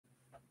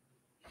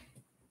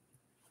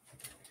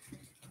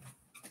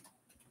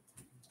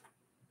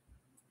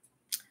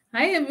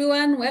Hi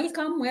everyone,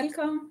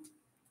 welcome.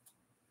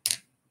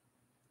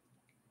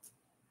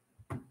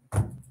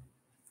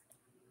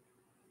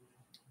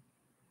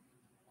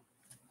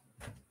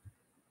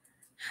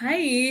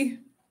 Hi.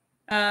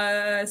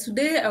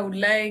 Today I would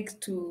like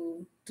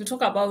to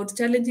talk about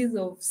challenges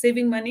of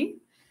saving money.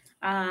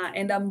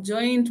 And I'm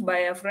joined by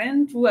a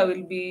friend who I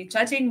will be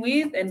chatting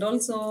with, and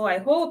also I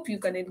hope you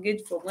can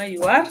engage from where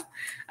you are.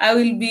 I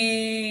will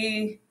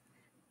be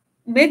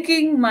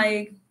making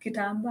my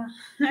kitamba.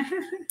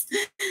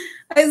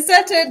 I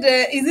started,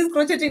 is this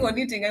crocheting or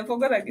knitting? I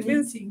forgot.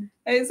 Knitting.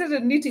 I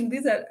started knitting.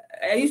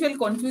 I usually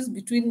confuse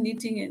between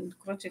knitting and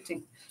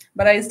crocheting.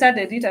 But I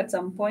started it at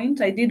some point.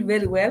 I did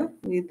very well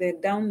with the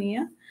down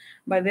here.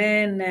 But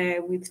then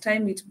with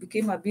time, it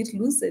became a bit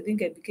loose. I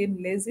think I became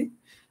lazy.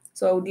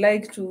 So I would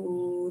like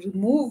to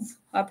remove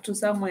up to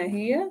somewhere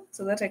here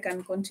so that I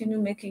can continue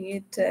making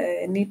it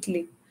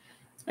neatly.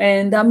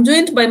 And I'm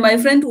joined by my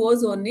friend who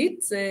also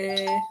knits.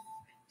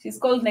 She's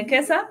called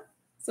Nekesa.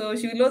 So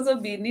she will also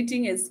be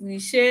knitting as we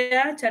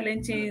share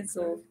challenges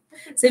of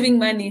saving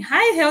money.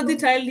 Hi, Healthy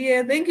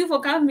Talia. Thank you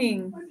for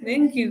coming.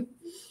 Thank you.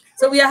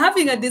 So we are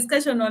having a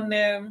discussion on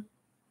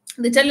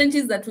the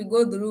challenges that we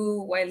go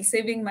through while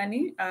saving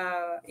money.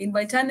 In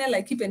my channel,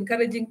 I keep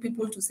encouraging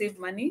people to save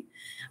money.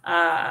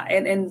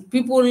 And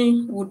people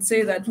would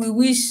say that we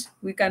wish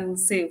we can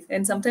save.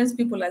 And sometimes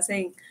people are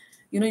saying,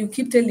 you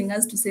keep telling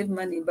us to save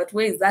money, but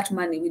where is that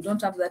money? We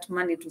don't have that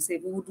money to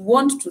save. We would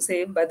want to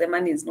save, but the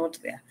money is not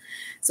there.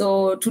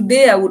 So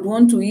today I would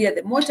want to hear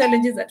the more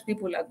challenges that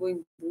people are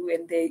going through.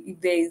 And if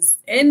there is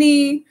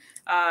any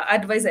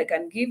advice I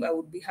can give, I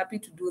would be happy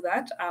to do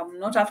that. I'm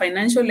not a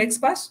financial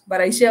expert, but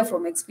I share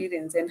from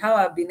experience and how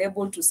I've been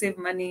able to save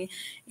money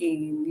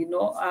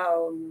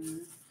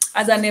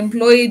as an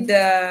employed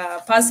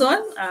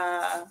person.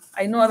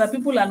 I know other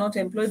people are not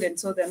employed and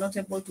so they're not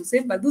able to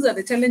save, but those are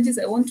the challenges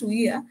I want to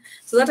hear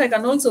so that I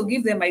can also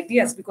give them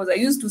ideas, because I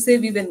used to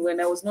save even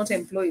when I was not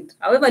employed.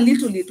 However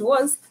little it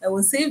was, I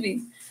was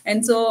saving.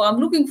 And so I'm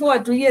looking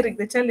forward to hearing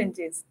the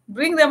challenges.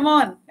 Bring them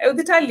on.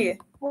 Euditalie,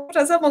 what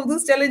are some of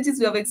those challenges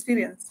you have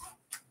experienced?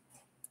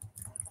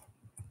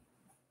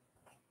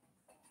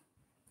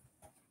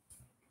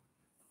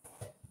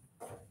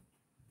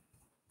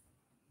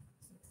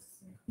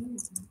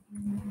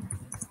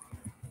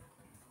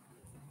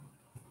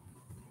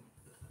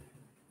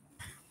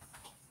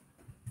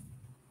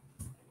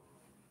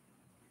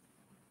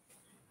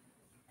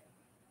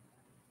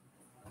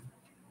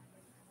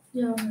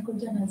 Yeah,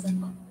 umekuja na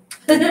zako.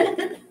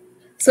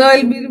 So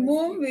I'll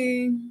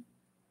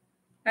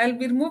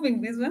be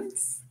removing these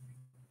ones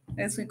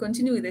as we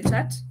continue with the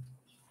chat.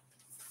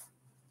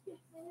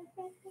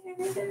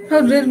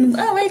 How do I remove?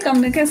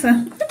 Welcome,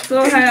 Nekesa. So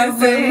I have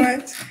so a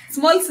much.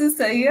 small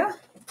sister here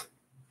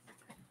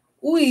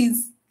who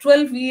is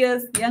 12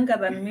 years younger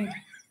than me.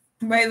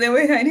 By the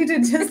way, I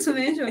needed just to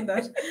mention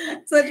that.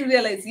 So to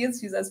realize, yes,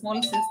 she's a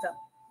small sister.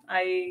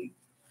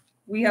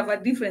 We have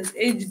a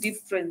age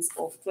difference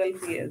of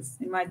 12 years.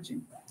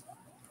 Imagine.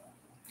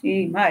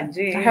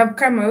 I have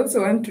come. I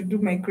also want to do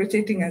my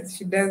crocheting as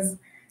she does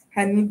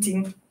her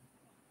knitting.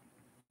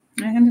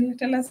 And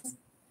tell us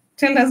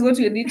what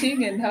you're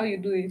knitting and how you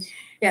do it.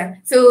 Yeah.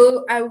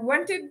 So I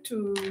wanted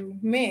to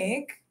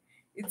make.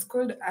 It's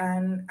called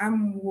an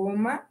arm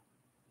warmer.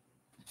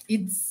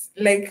 It's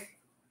like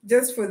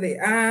just for the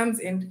arms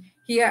and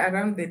here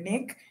around the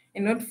neck,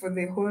 and not for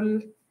the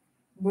whole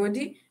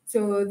body.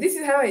 So this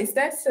is how I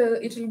start. So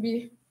it will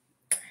be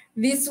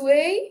this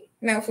way.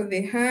 Now for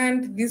the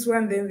hand, this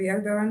one, then the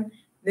other one,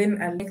 then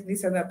I'll make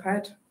this other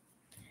part.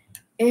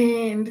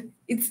 And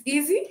it's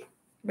easy,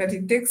 but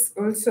it takes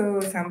also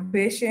some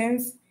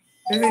patience.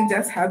 It doesn't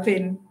just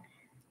happen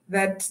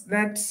that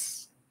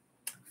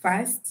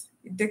fast.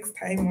 It takes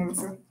time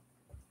also.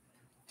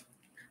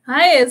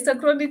 Hi, Esther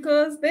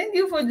Chronicles. Thank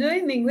you for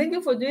joining. Thank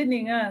you for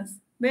joining us.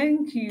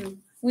 Thank you.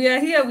 We are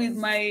here with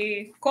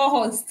my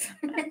co-host.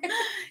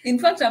 In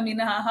fact, I'm in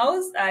her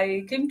house.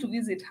 I came to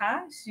visit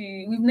her.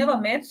 We've never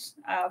met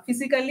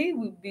physically.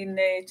 We've been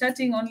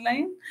chatting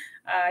online.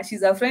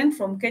 She's a friend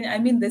from Kenya. I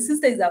mean, the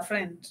sister is a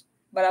friend,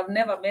 but I've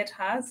never met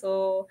her.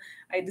 So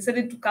I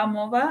decided to come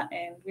over,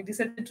 and we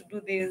decided to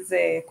do this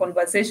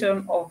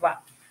conversation over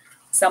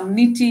some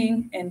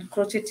knitting and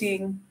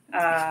crocheting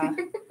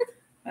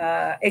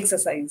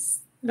exercise.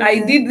 Yeah.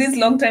 I did this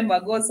long time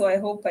ago, so I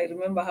hope I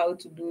remember how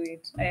to do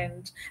it.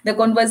 And the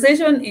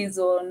conversation is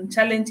on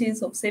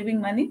challenges of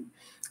saving money.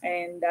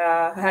 And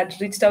I had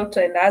reached out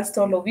and asked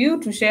all of you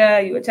to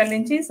share your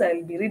challenges.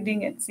 I'll be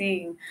reading and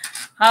seeing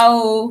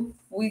how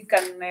we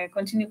can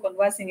continue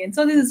conversing. And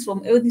so this is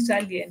from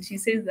Euditalie, and she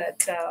says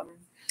that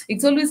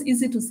it's always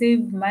easy to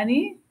save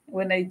money.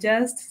 When I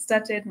just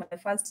started my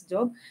first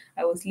job,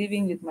 I was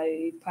living with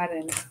my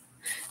parents.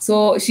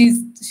 So she's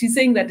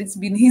saying that it's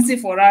been easy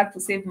for her to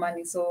save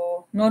money,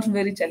 so not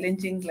very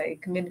challenging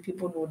like many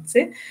people would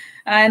say.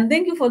 And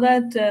thank you for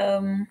that,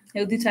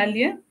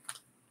 Euditalie.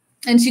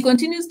 And she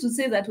continues to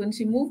say that when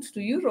she moved to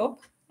Europe,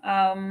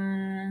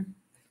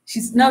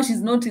 she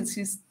started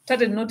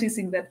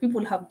noticing that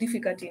people have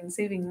difficulty in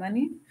saving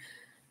money.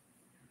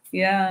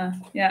 Yeah,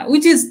 yeah,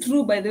 which is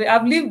true, by the way.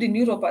 I've lived in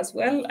Europe as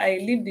well. I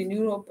lived in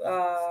Europe,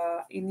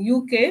 in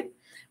UK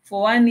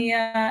for 1 year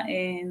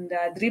and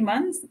 3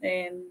 months,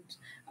 and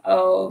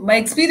my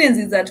experience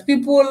is that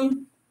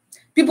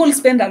people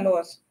spend a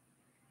lot.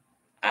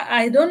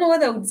 I don't know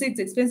whether I would say it's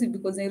expensive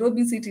because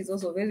Nairobi city is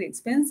also very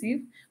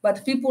expensive,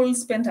 but people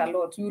spend a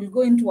lot. You will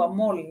go into a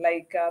mall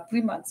like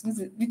Primax,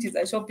 which is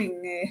a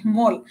shopping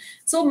mall.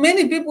 So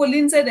many people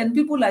inside, and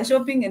people are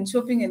shopping and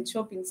shopping and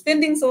shopping,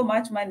 spending so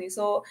much money.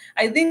 So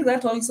I think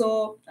that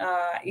also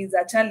is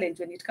a challenge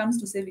when it comes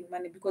to saving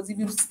money, because if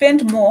you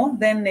spend more,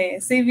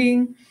 then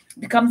saving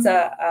becomes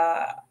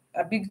a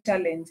big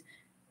challenge.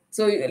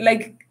 So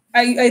like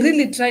I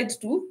really tried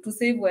to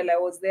save while I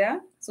was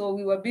there. So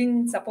we were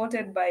being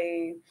supported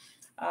by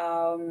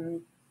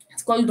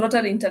it's called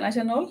Rotary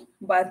International,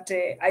 but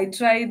I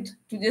tried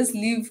to just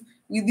live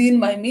within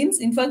my means,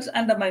 in fact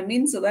under my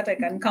means, so that I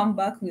can come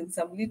back with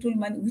some little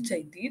money, which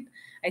I did.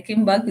 I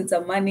came back with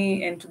some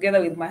money, and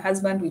together with my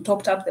husband we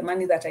topped up the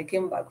money that I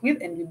came back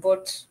with, and we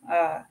bought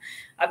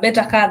a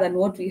better car than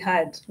what we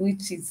had,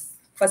 which is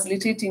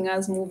facilitating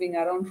us moving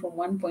around from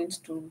one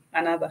point to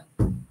another.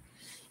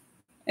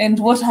 And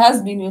what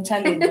has been your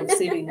challenge of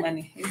saving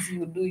money as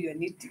you do your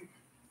knitting?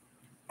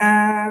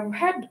 I've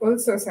had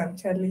also some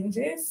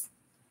challenges,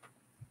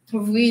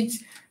 of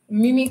which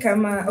Mimi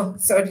Kama, oh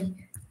sorry,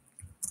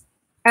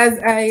 as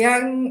a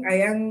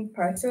young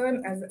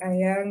person, as a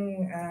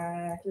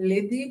young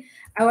lady,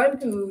 I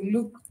want to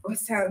look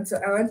awesome. So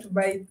I want to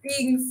buy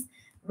things,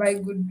 buy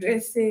good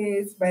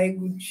dresses, buy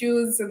good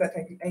shoes, so that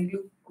I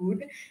look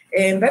good.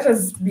 And that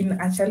has been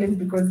a challenge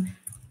because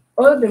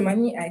all the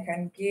money I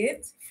can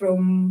get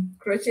from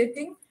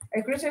crocheting,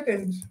 I crochet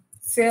and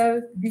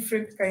sell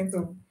different kinds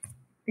of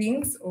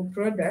things or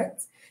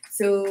products.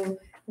 So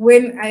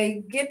when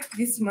I get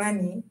this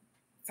money,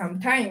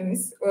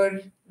 sometimes,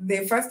 or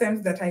the first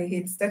times that I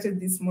had started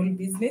this small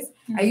business,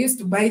 I used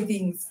to buy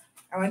things.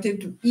 I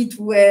wanted to eat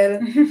well.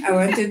 I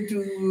wanted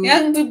to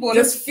Young people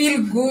just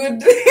feel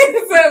good.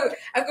 So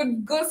I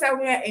could go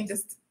somewhere and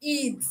just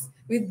eat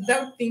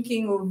without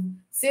thinking of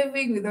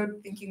saving, without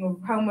thinking of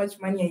how much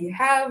money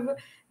I have.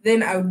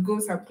 Then I would go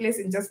someplace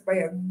and just buy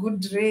a good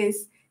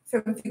dress,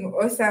 something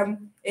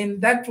awesome.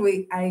 And that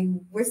way I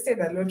wasted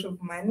a lot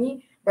of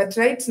money. But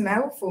right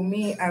now, for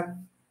me, I've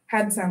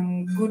had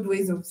some good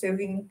ways of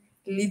saving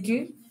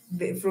little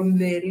from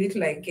the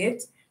little I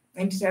get,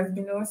 and it has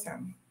been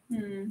awesome.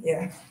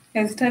 Yeah.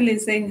 Estelle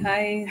is saying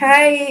hi.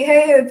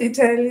 Hi,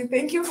 Titali.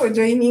 Thank you for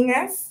joining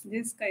us.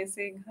 This guy is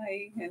saying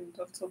hi, and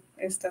also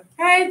Esther.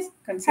 Hi,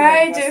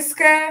 hi,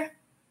 Jessica.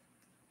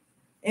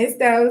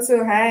 Esther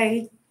also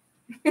hi.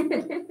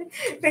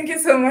 Thank you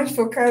so much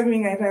for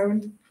coming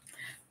around.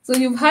 So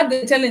you've had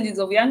the challenges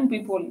of young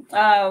people.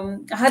 I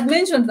had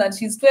mentioned that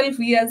she's 12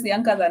 years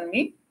younger than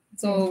me.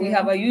 So we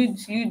have a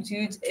huge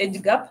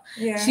age gap.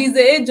 Yeah. She's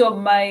the age of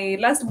my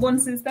last born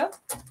sister.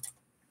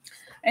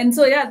 And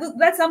so, yeah,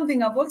 that's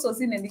something I've also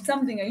seen, and it's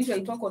something I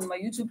usually talk on my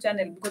YouTube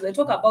channel, because I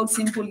talk about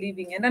simple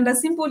living. And under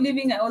simple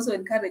living, I also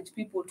encourage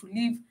people to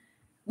live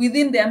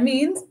within their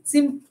means,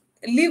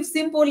 live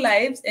simple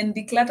lives, and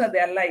declutter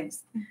their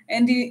lives.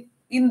 And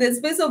in the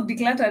space of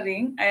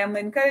decluttering, I am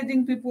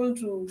encouraging people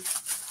to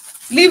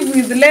live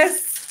with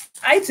less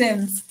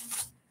items.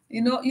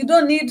 You know, you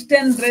don't need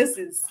 10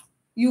 dresses.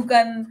 You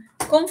can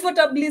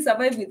comfortably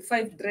survive with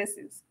 5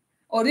 dresses,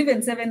 or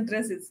even 7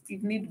 dresses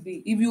if need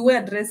be, if you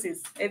wear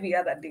dresses every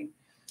other day.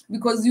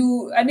 Because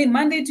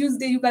Monday,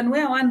 Tuesday, you can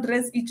wear 1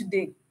 dress each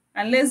day,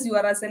 unless you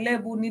are a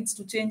celeb who needs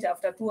to change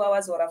after 2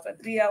 hours or after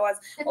 3 hours,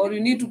 or you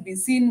need to be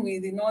seen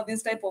with,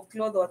 this type of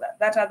clothes or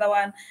that other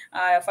one.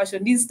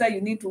 Fashionista,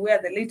 you need to wear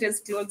the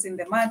latest clothes in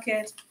the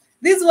market.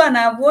 This one,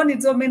 I've worn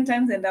it so many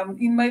times, and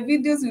in my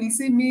videos, you'll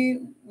see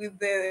me with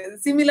the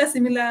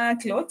similar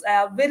clothes. I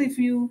have very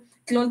few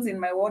clothes in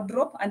my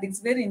wardrobe, and it's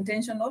very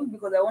intentional,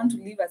 because I want to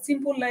live a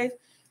simple life.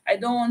 I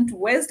don't want to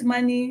waste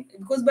money,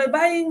 because by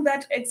buying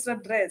that extra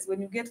dress,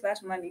 when you get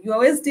that money, you are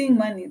wasting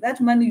money. That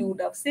money you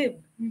would have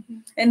saved.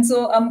 And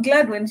so I'm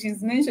glad when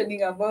she's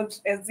mentioning about,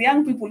 as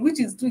young people, which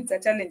is true, it's a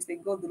challenge they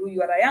go through.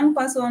 You are a young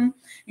person,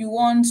 you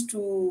want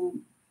to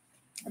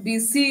be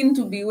seen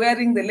to be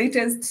wearing the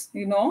latest,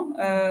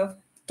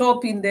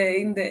 top in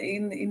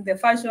the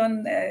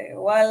fashion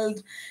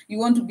world. You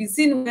want to be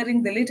seen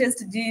wearing the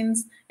latest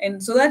jeans,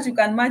 and so that you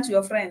can match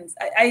your friends.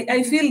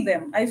 I feel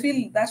them. I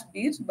feel that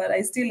bit, but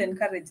I still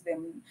encourage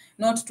them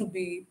not to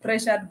be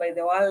pressured by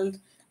the world,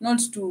 not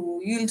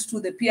to yield to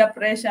the peer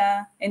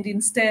pressure, and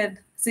instead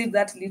save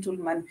that little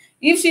money.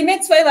 If she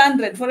makes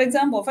 500, for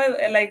example,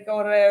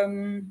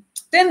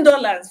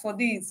 $10 for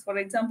this, for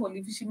example,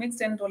 if she makes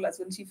 $10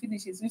 when she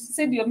finishes, you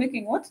said you're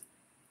making what?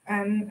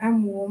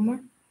 I'm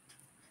warmer.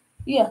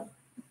 Yeah.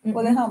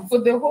 For the arm. For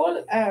the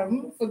whole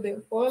arm, for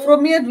the whole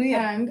from here to here.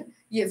 And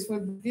yes, for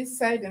this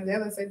side and the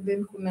other side,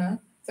 then kuna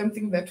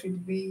something that will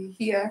be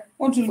here.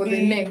 What will for be?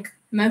 The neck.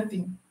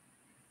 Nothing.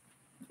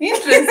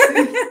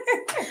 Interesting.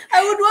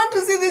 I would want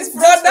to see this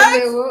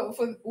product.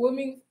 For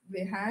warming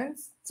the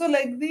hands. So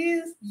like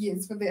this?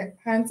 Yes, for the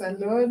hands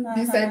alone.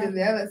 This side and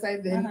the other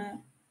side,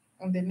 then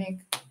on the neck.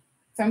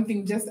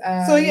 something just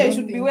So yeah, I long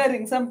should be thing.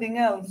 wearing something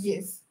else.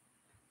 Yes.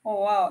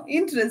 Oh wow,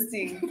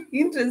 interesting,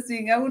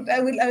 interesting. I will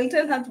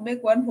tell her to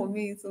make one for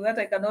me so that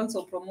I can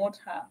also promote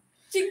her.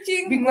 Ching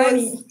ching Because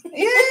money.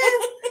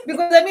 yes,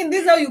 because I mean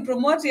this is how you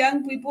promote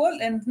young people,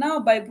 and now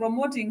by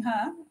promoting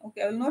her,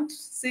 okay, I will not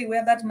say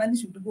where that money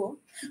should go,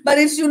 but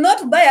it should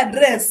not buy a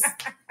dress.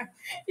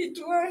 It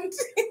won't.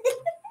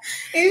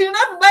 It should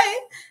not buy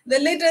the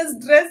latest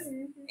dress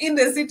in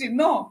the city.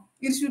 No,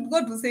 it should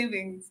go to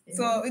savings. Yeah.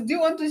 So, do you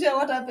want to share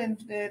what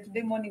happened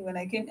today morning when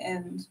I came?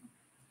 And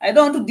I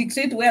don't want to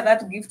dictate where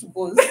that gift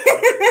goes,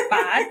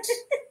 but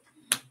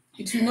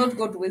it should not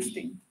go to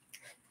wasting.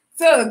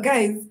 So,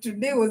 guys,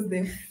 today was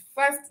the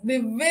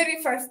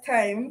very first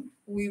time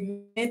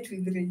we met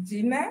with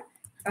Regina.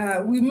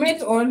 We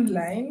met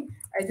online.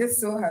 I just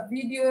saw her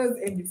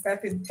videos and we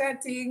started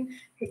chatting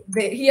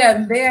here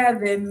and there,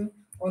 then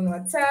on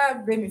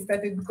WhatsApp. Then we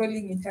started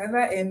calling each other,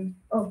 and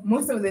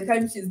most of the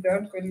time she's the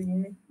one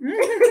calling me.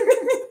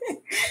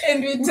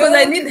 And we Because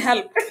I talk, need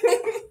help.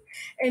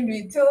 and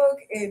we talk,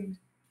 and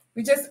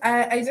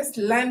I just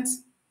learned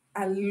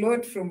a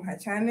lot from her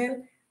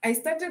channel. I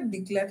started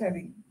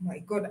decluttering. My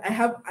God, I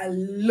have a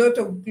lot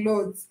of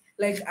clothes,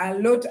 like a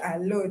lot.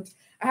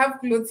 I have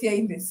clothes here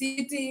in the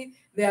city.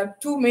 There are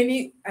too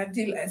many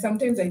until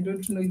sometimes I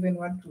don't know even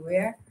what to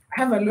wear.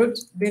 I have a lot,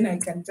 then I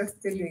can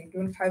just tell you I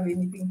don't have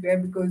anything to wear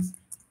because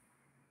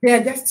there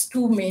are just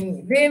too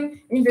many.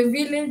 Then in the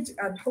village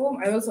at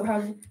home, I also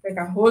have like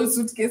a whole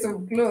suitcase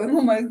of clothes.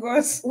 Oh my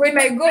gosh. When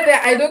I go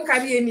there, I don't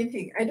carry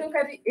anything. I don't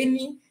carry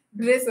any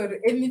dress or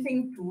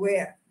anything to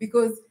wear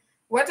because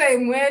what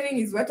I'm wearing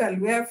is what I'll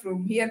wear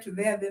from here to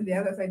there. Then the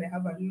other side, I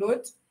have a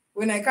lot.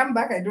 When I come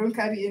back, I don't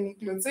carry any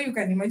clothes. So you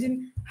can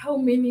imagine how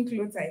many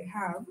clothes I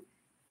have.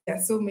 There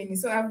are so many.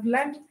 So I've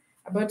learned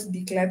about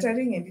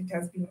decluttering and it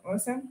has been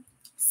awesome.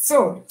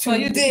 So So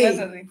you today,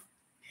 decluttering?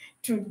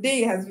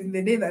 today has been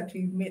the day that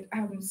we met.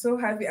 I'm so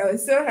happy. I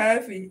was so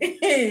happy.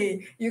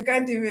 You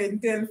can't even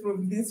tell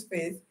from this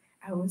face.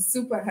 I was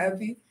super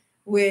happy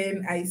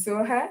when I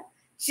saw her.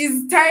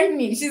 She's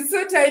tiny. She's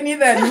so tiny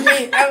than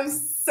me. I'm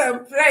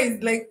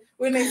surprised. Like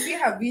when I see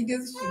her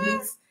videos, she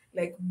looks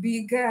like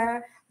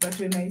bigger. But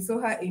when I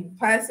saw her in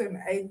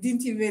person, I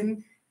didn't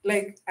even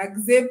like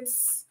accept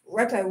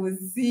what I was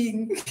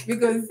seeing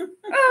because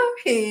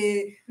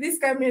hey, this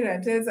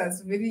camera tells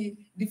us very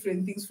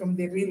different things from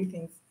the real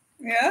things.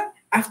 Yeah.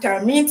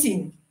 After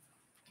meeting,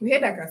 we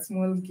had like a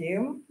small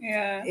game.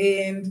 Yeah.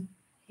 And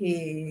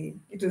hey,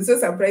 it was so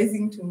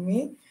surprising to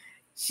me.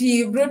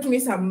 She brought me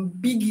some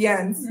big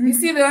yarns. You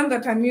see the one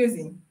that I'm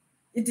using?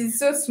 It is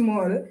so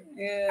small.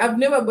 Yeah. I've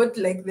never bought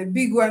like the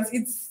big ones.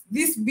 It's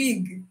this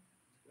big.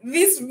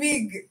 This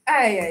big.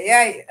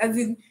 Ay. As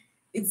in,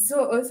 it's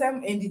so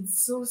awesome and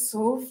it's so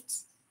soft.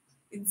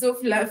 It's so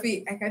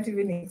fluffy. I can't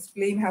even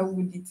explain how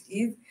good it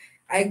is.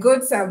 I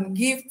got some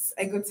gifts.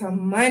 I got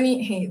some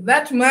money. Hey,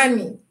 that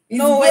money is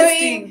No going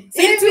wasting.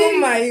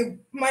 into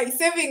my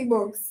saving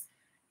box.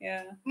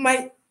 Yeah.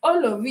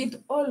 All of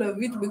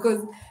it,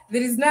 because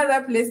there is no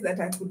other place that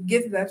I could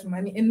get that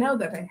money. And now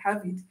that I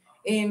have it,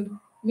 and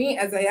me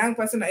as a young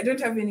person, I don't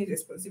have any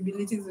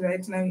responsibilities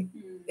right now,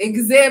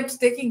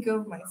 except taking care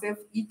of myself,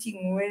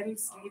 eating well,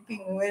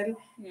 sleeping well,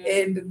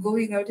 and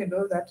going out and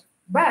all that.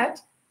 But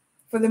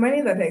for the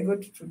money that I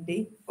got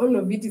today, all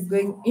of it is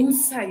going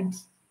inside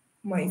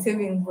my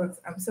saving box.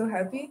 I'm so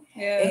happy.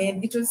 Yeah.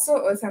 And it was so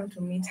awesome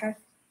to meet her.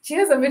 She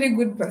has a very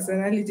good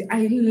personality.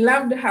 I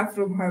loved her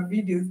from her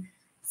videos.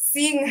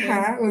 Seeing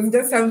her was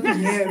just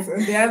something else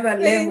on the other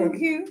level.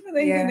 Thank you,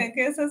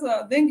 Nekesa.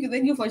 So thank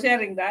you for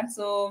sharing that.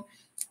 So,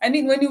 I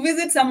mean, when you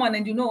visit someone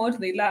and you know what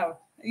they love,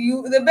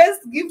 the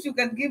best gift you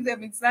can give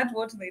them is that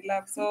what they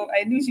love. So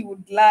I knew she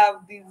would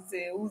love these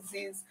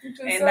Uzis,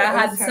 and so I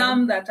had awesome.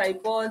 some that I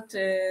bought.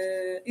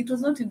 It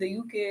was not in the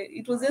UK.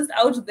 It was just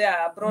out there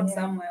abroad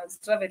somewhere. I was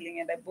traveling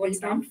and I bought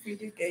some.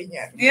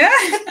 Yeah.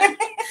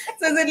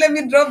 So I said, let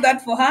me drop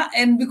that for her.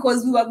 And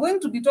because we were going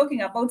to be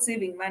talking about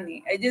saving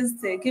money, I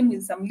just came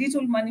with some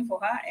little money for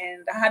her,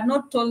 and I had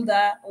not told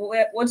her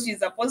what she's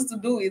supposed to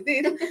do with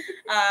it.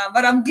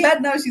 But I'm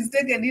glad now she's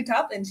taken it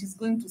up and she's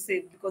going to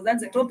save, because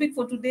that's the topic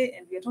for today.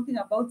 And we are talking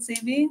about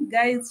saving.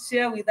 Guys,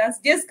 share with us.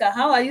 Jessica,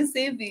 how are you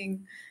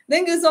saving?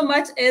 Thank you so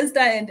much, Esther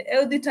and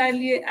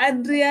Elditalie,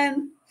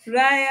 Adrian,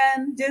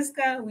 Ryan,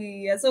 Jessica.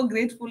 We are so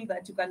grateful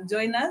that you can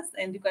join us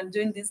and you can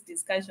join this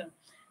discussion.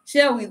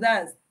 Share with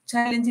us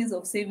challenges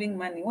of saving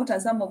money. What are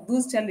some of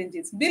those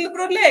challenges? Bill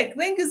Brolek,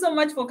 thank you so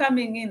much for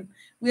coming in.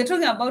 We are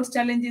talking about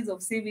challenges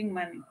of saving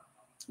money.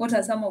 What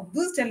are some of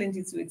those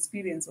challenges you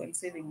experience while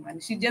saving money?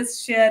 She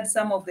just shared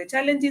some of the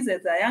challenges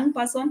as a young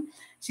person.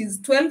 She's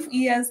 12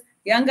 years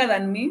younger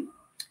than me.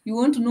 You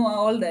want to know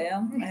how old I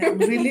am? I am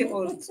really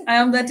old. I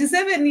am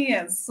 37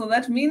 years. So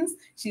that means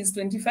she's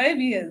 25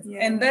 years. Yeah.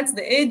 And that's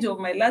the age of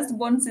my last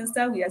born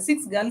sister. We are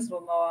 6 girls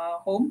from our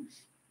home.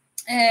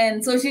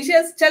 And so she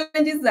shares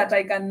challenges that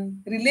I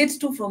can relate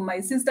to from my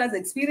sister's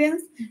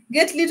experience.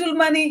 Get little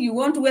money, you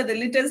want to wear the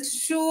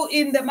latest shoe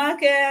in the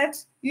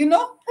market, you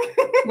know.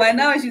 By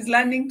now she's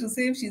learning to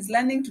save, she's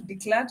learning to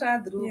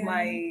declutter through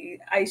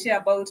I share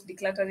about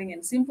decluttering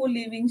and simple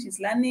living.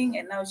 She's learning,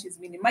 and now she's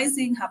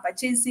minimizing her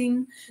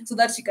purchasing so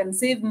that she can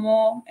save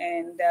more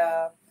and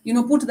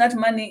put that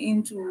money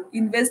into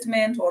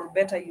investment or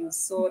better use.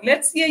 So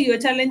let's hear your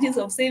challenges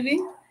of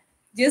saving.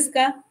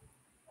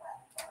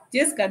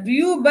 Jessica, do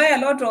you buy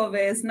a lot of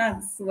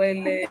snacks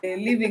while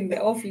leaving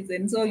the office,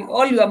 and so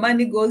all your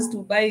money goes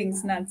to buying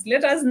snacks?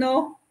 Let us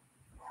know.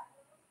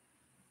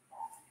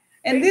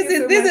 And this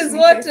is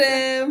what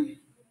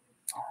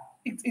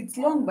it's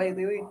long, by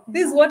the way.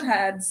 This is what I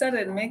had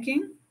started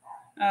making.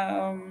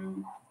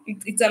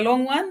 It's a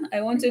long one.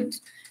 I wanted,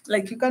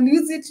 like, you can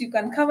use it. You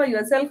can cover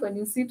yourself when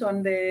you sit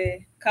on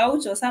the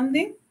couch or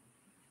something.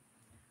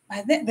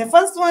 But then the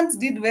first ones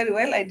did very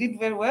well. I did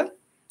very well,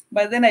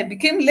 but then I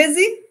became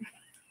lazy.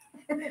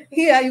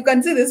 Here you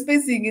can see the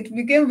spacing. It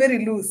became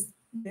very loose.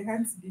 The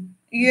hands did.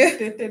 Yeah.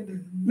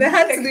 The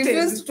hands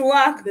refused to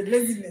work. The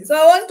laziness. So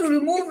I want to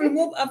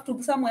remove up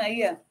to somewhere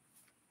here.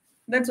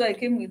 That's why I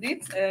came with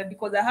it,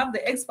 because I have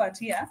the expert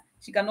here.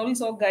 She can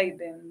also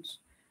guide and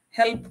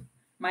help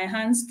my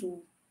hands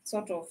to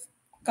sort of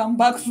come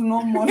back to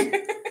normal.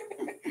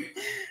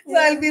 So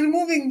I'll be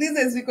removing this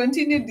as we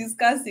continue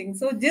discussing.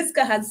 So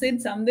Jessica has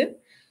said something.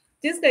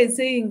 Jessica is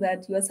saying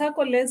that your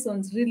circle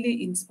lessons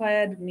really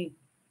inspired me.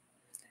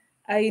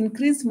 I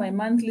increased my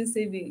monthly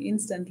saving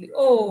instantly.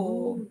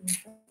 Oh,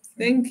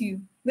 thank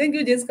you. Thank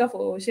you, Jessica,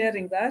 for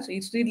sharing that.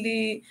 It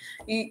really,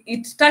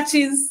 it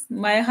touches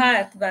my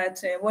heart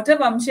that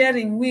whatever I'm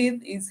sharing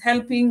with is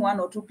helping one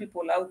or two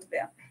people out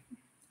there.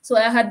 So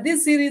I had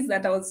this series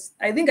that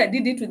I think I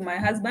did it with my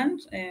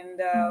husband.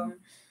 And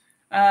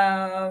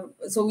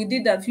so we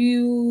did a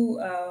few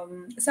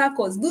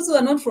circles. Those who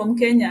are not from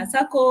Kenya,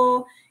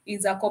 circle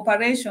is a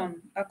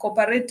corporation, a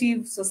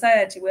cooperative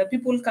society where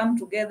people come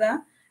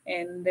together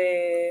and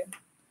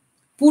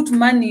put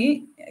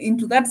money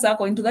into that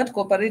circle, into that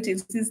cooperative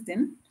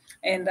system.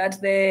 And at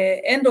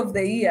the end of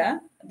the year,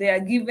 they are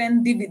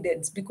given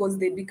dividends because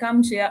they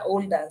become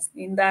shareholders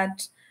in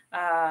that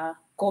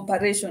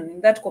corporation, in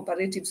that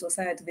cooperative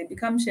society. They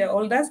become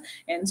shareholders.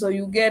 And so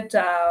you get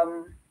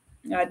a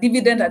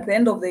dividend at the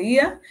end of the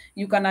year.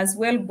 You can as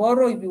well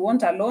borrow. If you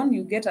want a loan,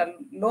 you get a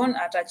loan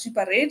at a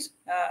cheaper rate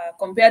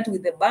compared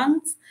with the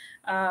banks.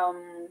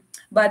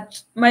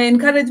 But my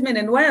encouragement,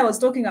 and why I was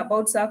talking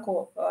about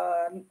SACCO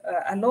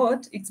a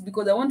lot, it's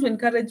because I want to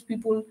encourage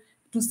people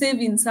to save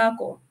in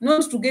SACCO,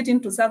 not to get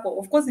into SACCO.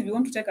 Of course, if you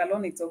want to take a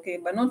loan, it's okay,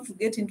 but not to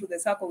get into the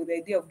SACCO with the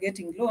idea of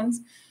getting loans.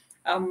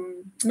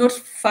 Not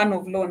fan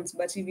of loans,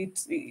 but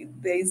if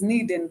there is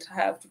need and I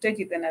have to take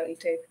it, then I will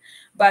take.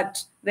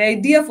 But the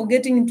idea for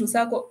getting into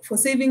SACCO, for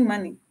saving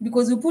money,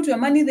 because you put your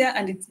money there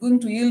and it's going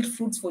to yield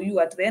fruits for you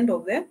at the end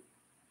of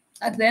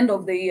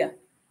the year.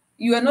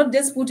 You are not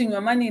just putting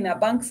your money in a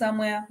bank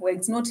somewhere where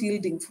it's not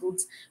yielding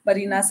fruits, but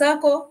in a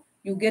SACCO,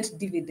 you get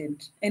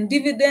dividend. And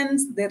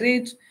dividends, the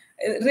rate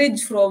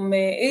range from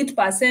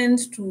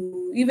 8%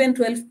 to even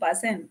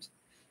 12%.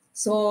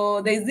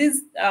 So there's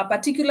this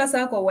particular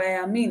circle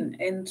where I'm in,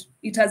 and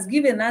it has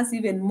given us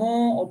even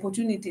more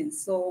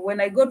opportunities. So when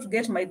I go to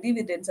get my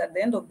dividends at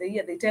the end of the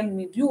year, they tell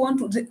me, do you want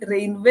to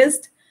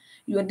reinvest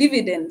your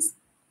dividends?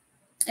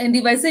 And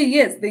if I say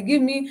yes, they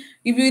give me,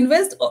 if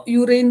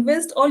you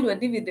reinvest all your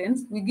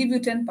dividends, we give you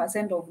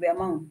 10% of the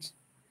amount.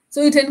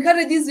 So it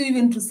encourages you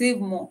even to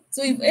save more.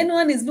 So if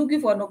anyone is looking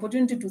for an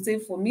opportunity to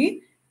save, for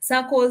me,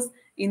 circles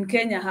in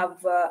Kenya have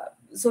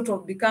sort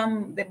of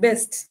become the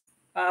best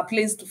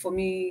place for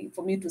me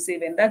to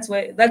save. And that's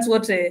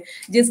what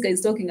Jessica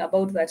is talking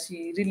about, that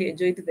she really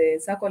enjoyed the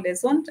circle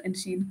lesson and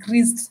she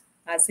increased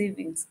her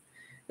savings.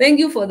 Thank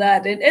you for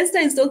that. And Esther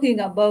is talking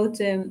about,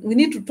 we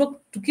need to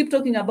keep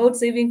talking about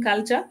saving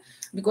culture,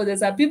 because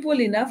as a people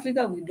in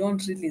Africa, we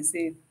don't really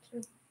save.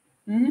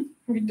 Mm-hmm.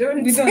 We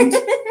don't. We don't.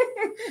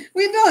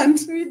 We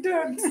don't. We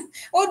don't.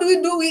 What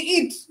do? We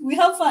eat. We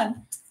have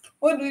fun.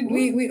 What do we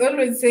do? We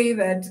always say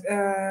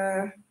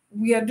that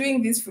we are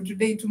doing this for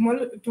today.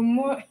 Tomorrow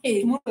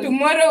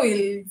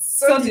will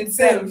sort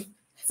itself.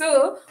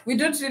 So we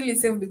don't really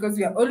save because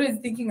we are always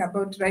thinking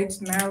about right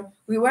now.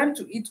 We want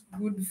to eat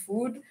good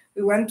food.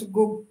 We want to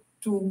go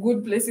to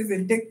good places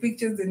and take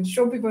pictures and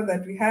show people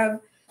that we have.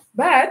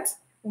 But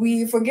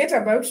we forget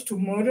about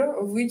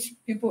tomorrow, of which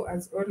people,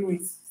 as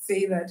always,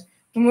 say that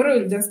tomorrow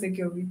will just take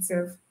care of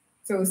itself.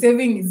 So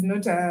saving is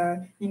not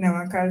in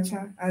our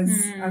culture as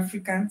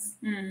Africans.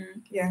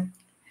 Yeah.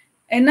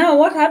 And now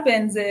what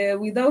happens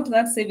without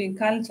that saving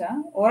culture,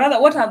 or rather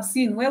what I've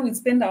seen where we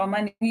spend our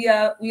money, we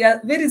are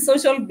very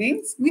social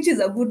beings, which is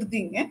a good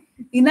thing.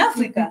 In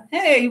Africa,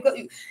 hey,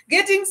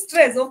 getting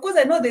stress. Of course,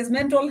 I know there's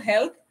mental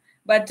health,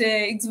 but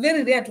it's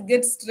very rare to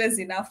get stress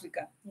in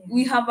Africa. Yeah.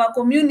 We have a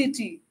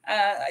community,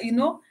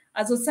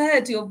 a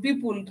society of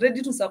people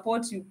ready to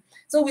support you.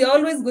 So we are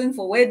always going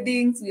for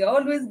weddings. We are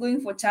always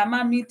going for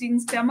chama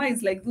meetings. Chama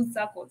is like those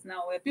circles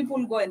now where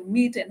people go and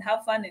meet and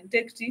have fun and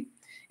take tea.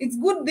 It's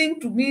good thing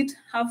to meet,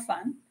 have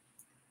fun,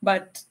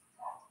 but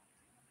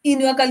in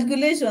your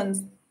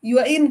calculations,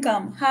 your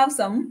income, have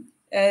some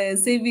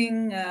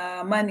saving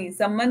money,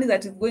 some money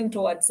that is going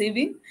towards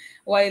saving,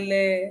 while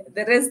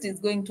the rest is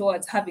going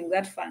towards having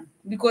that fun.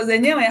 Because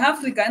anyway,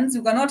 Africans,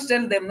 you cannot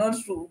tell them not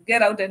to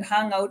get out and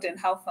hang out and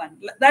have fun.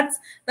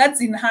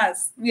 That's in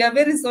us. We are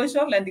very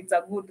social, and it's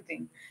a good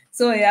thing.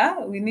 So yeah,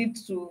 we need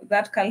to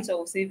that culture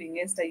of saving.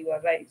 Esther, you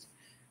are right.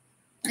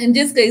 And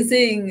Jessica is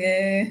saying,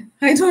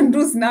 I don't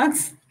do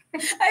snacks.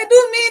 I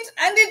do meat,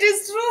 and it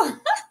is true.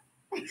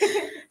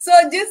 So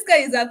Jessica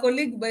is a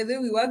colleague, by the way,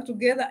 we work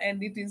together,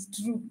 and it is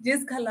true.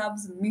 Jessica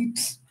loves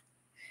meat.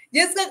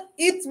 Jessica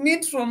eats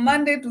meat from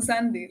Monday to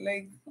Sunday.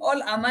 Like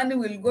all our money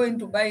will go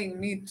into buying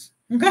meat.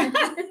 By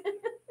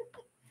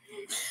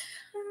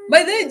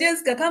the way,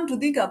 Jessica, come to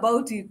think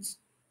about it,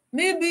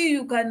 maybe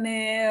you can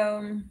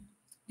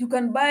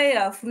buy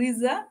a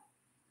freezer,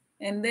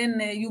 and then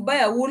you buy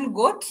a wool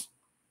goat.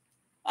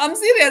 I'm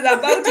serious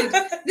about it.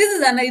 This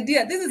is an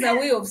idea. This is a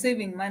way of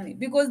saving money,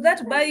 because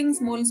that buying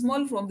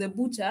small from the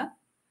butcher,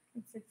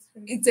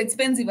 it's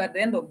expensive at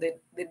the end of the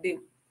day.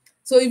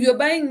 So if you're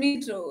buying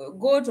meat or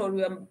goat, or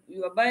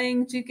you are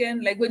buying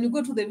chicken, like when you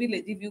go to the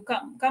village, if you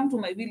come to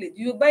my village,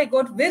 you buy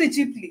goat very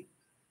cheaply.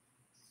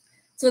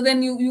 So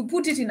then you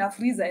put it in a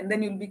freezer, and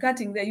then you'll be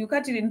cutting there. You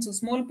cut it into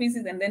small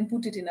pieces and then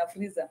put it in a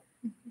freezer.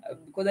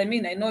 Because I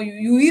mean, I know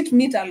you eat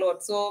meat a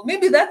lot. So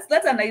maybe that's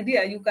an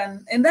idea you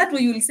can, and that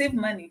way you'll save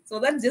money. So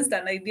that's just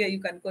an idea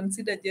you can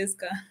consider,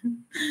 Jessica.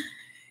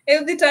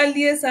 Every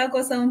Talie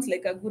Sacco sounds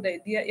like a good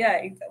idea.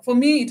 Yeah, for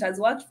me, it has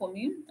worked for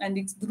me. And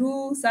it's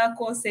through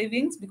Sacco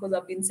savings, because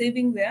I've been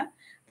saving there.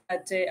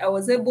 But I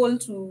was able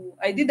to,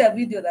 I did a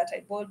video that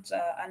I bought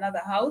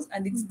another house,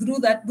 and it's through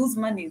those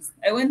monies.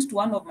 I went to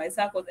one of my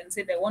circles and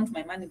said, I want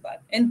my money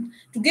back. And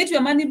to get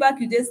your money back,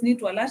 you just need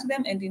to alert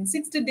them, and in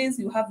 60 days,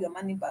 you have your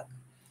money back.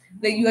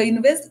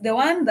 The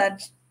one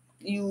that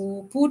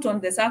you put on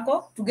the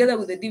circle together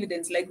with the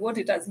dividends, like what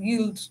it has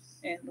yielded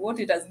and what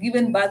it has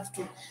given birth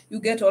to, you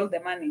get all the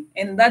money.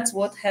 And that's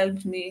what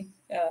helped me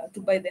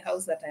to buy the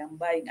house that I am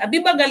buying.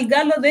 Abiba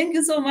Galgalo, thank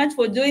you so much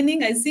for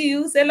joining. I see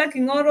you. Sela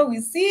Kingoro, we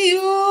see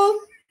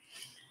you.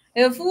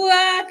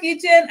 Efua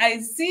Kitchen, I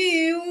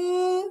see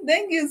you.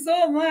 Thank you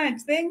so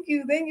much. Thank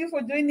you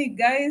for joining,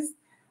 guys.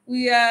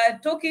 We are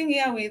talking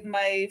here with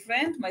my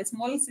friend, my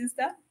small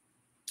sister.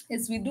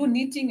 Yes, we do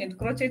knitting and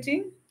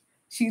crocheting.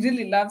 She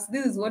really loves,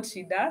 this is what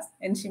she does,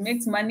 and she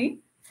makes money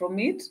from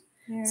it.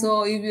 Yeah.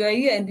 So if you are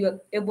here and you are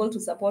able to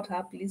support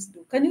her, please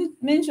do. Can you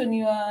mention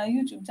your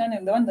YouTube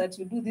channel, the one that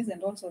you do this,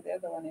 and also the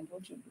other one, and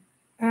what you do?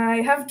 I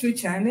have 2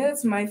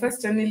 channels. My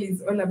first channel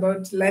is all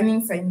about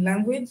learning sign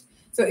language.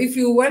 So if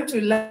you want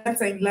to learn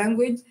sign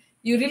language,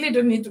 you really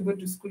don't need to go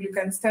to school. You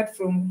can start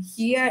from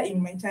here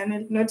in my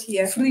channel, not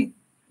here. Free.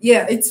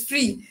 Yeah, it's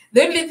free.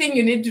 The only thing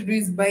you need to do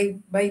is buy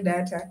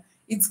data.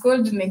 It's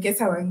called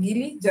Nekesa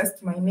Wangili,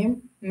 just my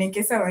name,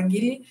 Nekesa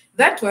Wangili.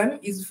 That one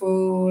is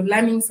for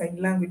learning sign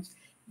language.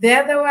 The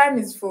other one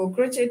is for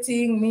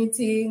crocheting,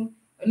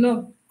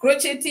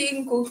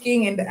 crocheting,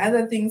 cooking, and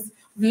other things,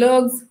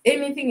 vlogs,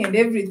 anything and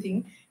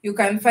everything. You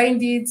can find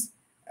it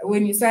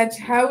when you search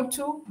How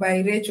To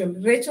by Rachel.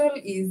 Rachel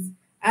is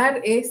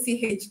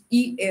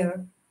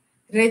Rachel,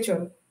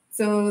 Rachel.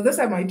 So those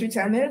are my 2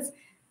 channels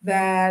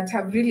that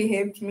have really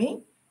helped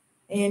me.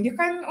 And you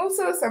can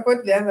also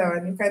support the other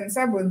one. You can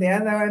sub on the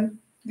other one,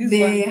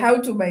 How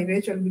To by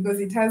Rachel, because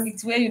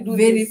it's where you do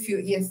very few.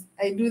 Yes,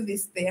 I do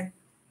this there.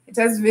 It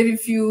has very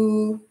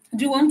few.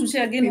 Do you want to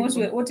share again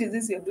what is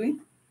this you're doing?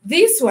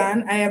 This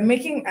one, I am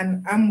making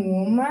an arm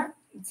warmer.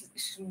 It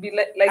should be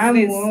like arm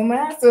this.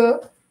 warmer.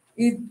 So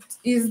it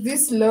is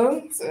this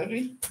long.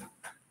 Sorry.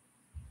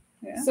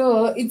 Yeah.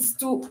 So it's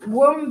to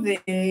warm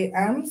the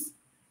arms.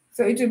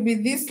 So it will be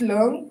this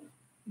long.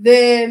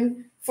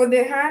 Then for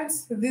the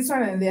hands, this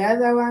one and the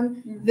other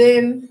one.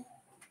 Then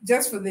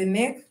just for the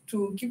neck,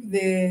 to keep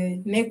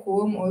the neck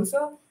warm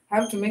also,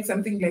 have to make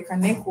something like a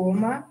neck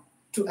warmer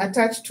to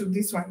attach to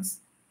these ones.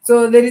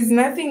 So there is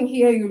nothing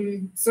here.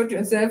 You'll sort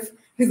yourself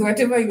with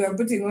whatever you are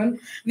putting on.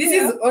 This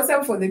is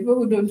awesome for the people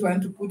who don't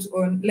want to put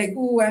on, like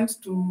who want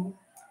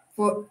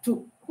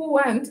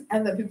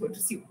other people to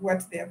see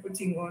what they are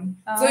putting on.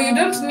 So you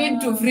don't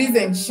need to freeze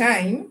and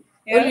shine.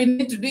 Yeah. All you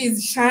need to do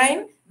is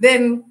shine,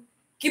 then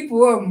keep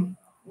warm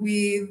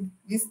with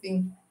this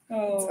thing.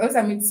 It's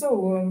awesome. It's so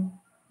warm.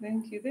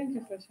 Thank you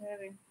for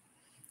sharing.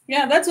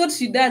 Yeah, that's what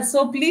she does.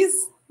 So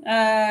please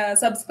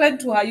subscribe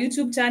to her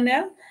YouTube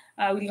channel.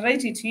 I will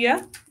write it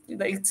here.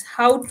 It's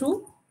How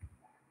To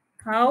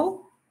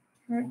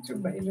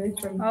by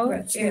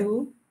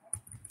Rachel.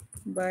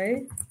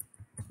 By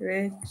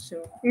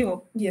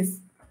Rachel. Yes.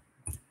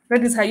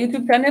 That is her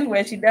YouTube channel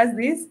where she does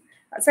this.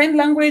 Sign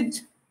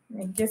language.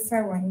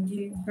 Nekesa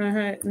Wangili.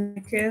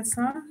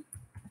 Nekesa.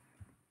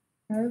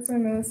 I also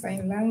know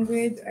sign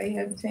language. I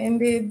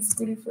attended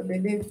school for the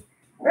day.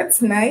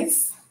 That's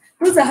nice.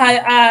 Those are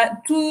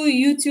her 2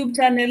 YouTube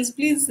channels.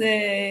 Please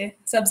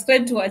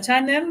subscribe to her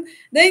channel.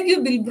 Thank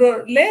you,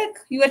 Bilbro Lake.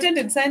 You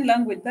attended sign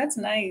language. That's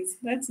nice.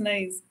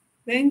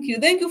 Thank you.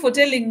 Thank you for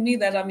telling me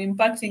that I'm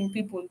impacting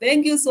people.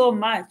 Thank you so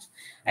much.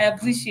 I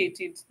appreciate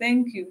it.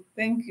 Thank you.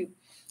 Thank you.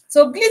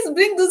 So please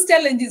bring those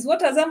challenges.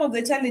 What are some of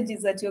the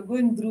challenges that you're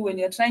going through when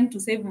you're trying to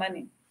save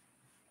money?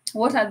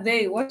 What are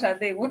they? What are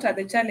they? What are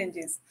the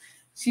challenges?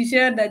 She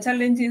shared the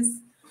challenges.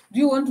 Do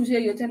you want to share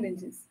your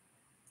challenges?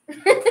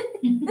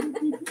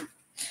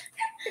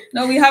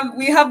 No, we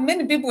have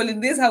many people in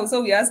this house,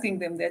 so we're asking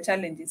them their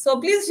challenges. So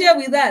please share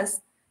with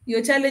us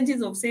your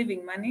challenges of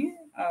saving money.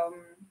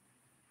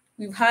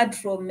 We've heard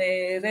from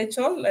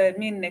Rachel,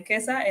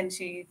 Nekesa, and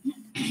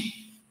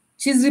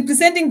she's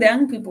representing the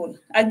young people.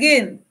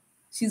 Again,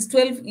 she's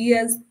 12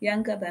 years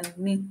younger than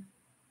me.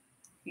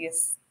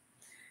 Yes.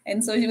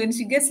 And so when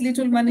she gets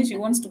little money, she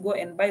wants to go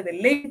and buy the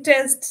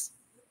latest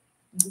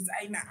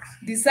designer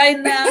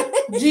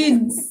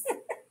jeans.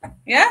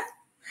 Yeah?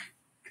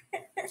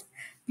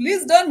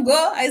 Please don't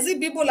go. I see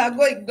people are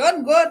going.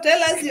 Don't go.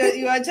 Tell us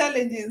your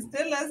challenges.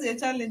 Tell us your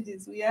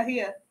challenges. We are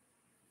here.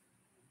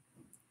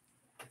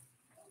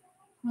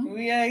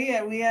 We are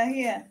here. We are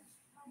here.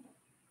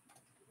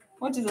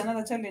 What is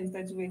another challenge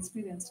that you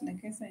experienced,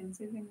 Nekesa, in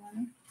saving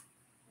money?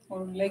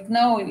 Or like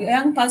now, a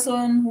young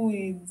person who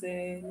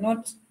is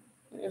not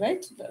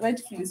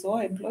rightfully so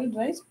employed,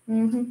 right?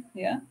 Mm-hmm.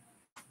 Yeah.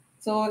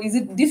 So is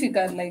it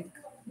difficult, like,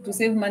 to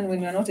save money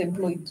when you're not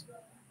employed?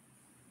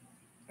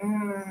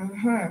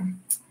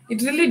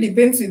 It really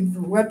depends with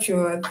what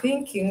you're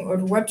thinking or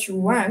what you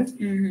want,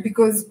 Mhm.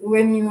 because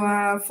when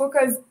your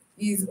focus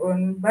is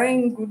on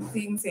buying good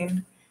things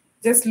and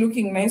just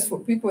looking nice for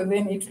people,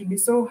 then it will be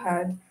so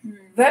hard.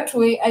 That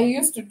way, I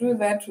used to do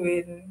that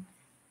when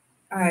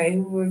I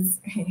was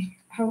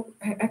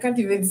I can't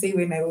even say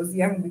when I was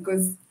young,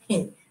 because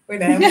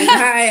when I am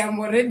I am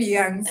already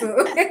young.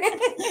 So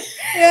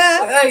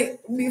Yeah.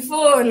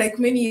 before, like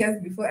many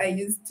years before, I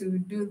used to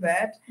do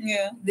that.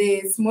 Yeah.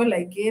 The small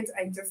I get,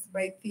 I just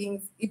buy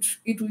things. It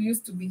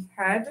used to be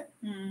hard.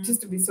 It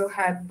used to be so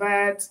hard.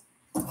 But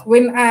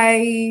when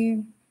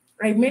I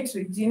met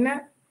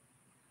Regina,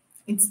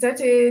 it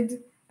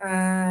started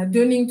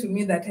dawning to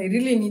me that I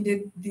really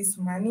needed this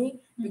money,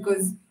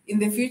 because in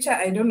the future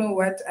I don't know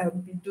what I'll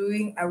be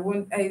doing.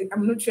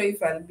 I'm not sure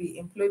if I'll be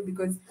employed,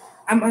 because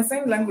I'm a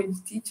sign language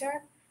teacher,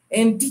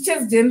 and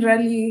teachers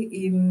generally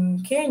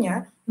in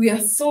Kenya, we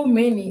are so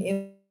many,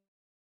 and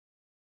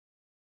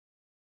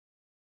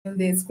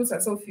the schools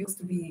are so few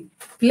to be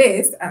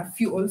placed, are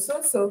few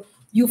also. So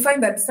you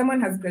find that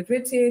someone has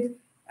graduated,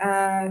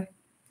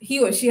 he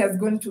or she has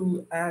gone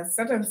to a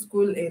certain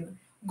school and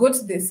got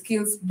the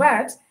skills,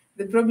 but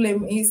the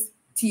problem is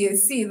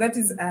TSC, that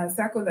is a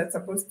circle that's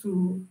supposed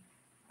to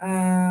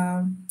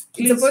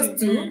it's supposed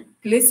to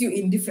place you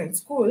in different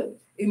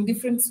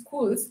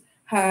schools,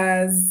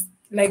 has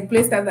like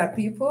placed other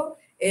people,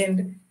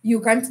 and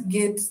you can't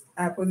get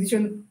a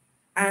position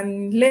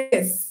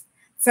unless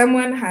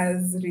someone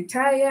has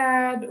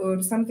retired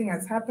or something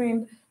has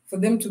happened for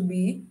them to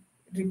be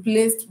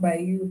replaced by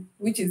you,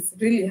 which is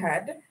really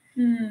hard.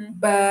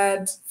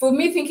 But for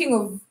me, thinking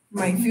of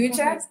my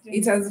future,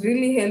 it has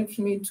really helped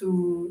me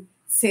to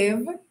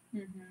save.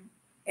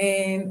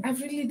 And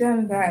I've really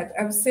done that.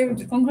 I've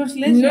saved,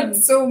 Congratulations. not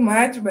so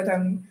much, but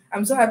I'm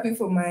so happy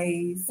for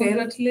myself.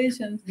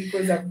 Congratulations.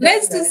 Because I've done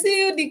Nice that. to see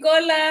you,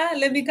 Nicola.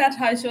 Let me cut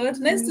her short.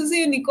 Nice to see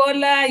you,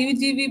 Nicola.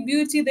 UGV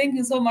Beauty. Thank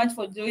you so much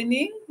for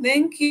joining.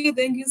 Thank you.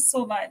 Thank you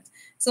so much.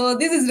 So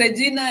this is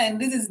Regina and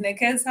this is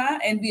Nekesa,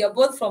 and we are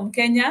both from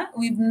Kenya.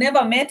 We've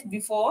never met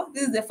before.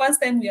 This is the first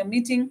time we are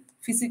meeting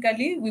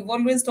physically. We've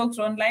always talked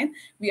online.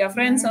 We are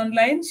friends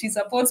online. She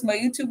supports my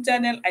YouTube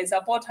channel. I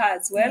support her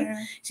as well.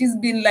 She's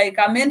been like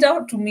a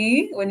mentor to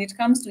me when it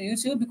comes to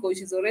YouTube, because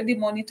she's already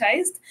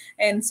monetized.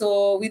 And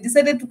so we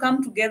decided to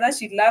come together.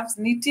 She loves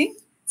knitting.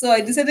 So I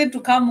decided to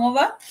come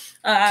over.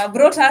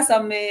 Brought her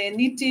some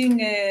knitting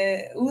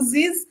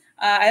Uzis.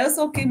 I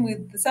also came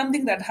with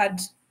something that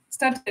had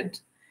started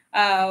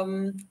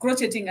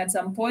crocheting at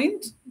some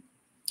point,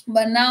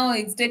 but now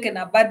it's taken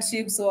a bad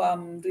shape, so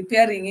I'm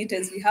repairing it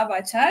as we have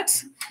a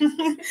chat.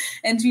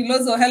 And she'll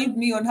also help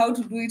me on how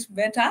to do it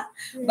better.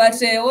 But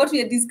what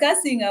we are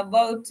discussing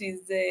about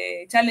is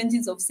the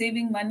challenges of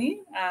saving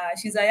money.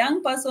 She's a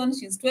young person.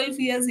 She's 12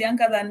 years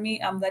younger than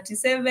me. I'm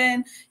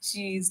 37.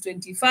 She's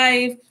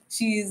 25.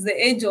 She's the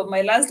age of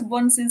my last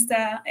born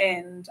sister.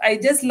 And I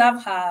just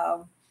love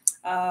her.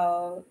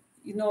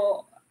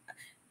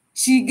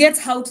 She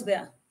gets out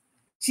there.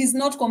 She's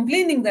not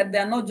complaining that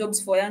there are no jobs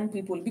for young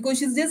people, because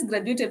she's just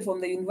graduated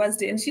from the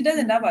university and she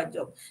doesn't have a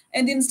job.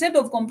 And instead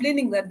of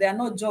complaining that there are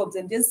no jobs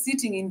and just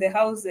sitting in the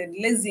house and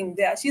lazing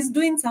there, she's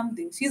doing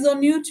something. She's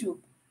on YouTube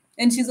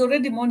and she's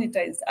already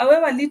monetized.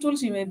 However little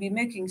she may be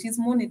making, she's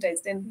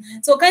monetized. And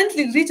so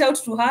kindly reach out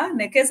to her.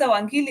 Nekesa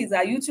Wangili is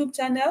our YouTube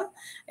channel,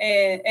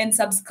 and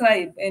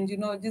subscribe, and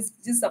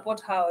just support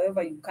her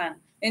however you can.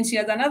 And she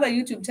has another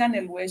YouTube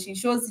channel where she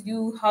shows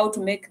you how to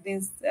make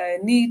this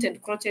knit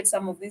and crochet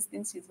some of these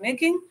things she's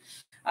making.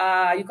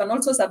 You can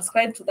also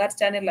subscribe to that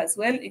channel as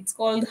well. It's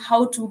called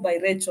How To by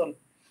Rachel.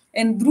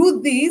 And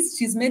through this,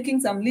 she's making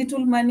some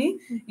little money.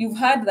 You've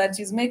heard that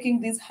she's making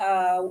this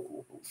for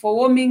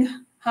warming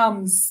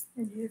hams.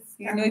 Yes.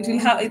 You know,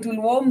 it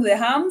will warm the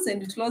arms,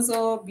 and it will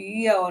also be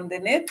here on the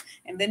neck,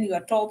 and then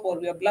your top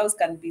or your blouse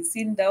can be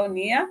seen down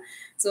here.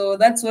 So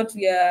that's what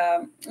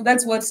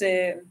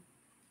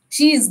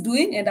she is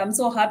doing, and I'm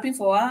so happy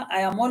for her. I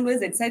am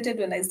always excited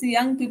when I see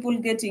young people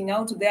getting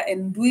out there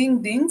and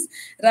doing things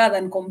rather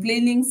than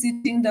complaining,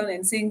 sitting down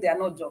and saying there are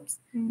no jobs.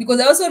 Because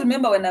I also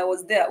remember when I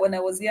was there, when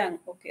I was young,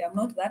 okay, I'm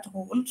not that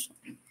old.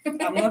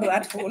 I'm not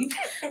that old.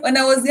 When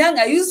I was young,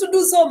 I used to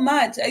do so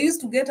much. I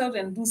used to get out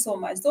and do so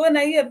much. So when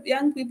I hear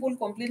young people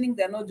complaining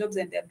there are no jobs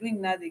and they're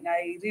doing nothing,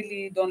 I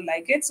really don't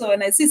like it. So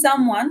when I see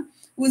someone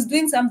who is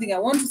doing something, I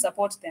want to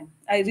support them.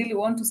 I really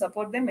want to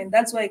support them. And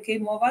that's why I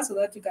came over, so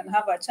that we can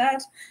have a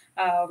chat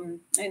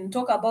and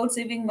talk about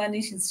saving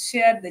money. She's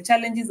shared the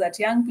challenges that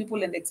young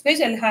people, and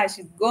especially her,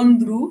 she's gone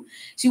through.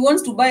 She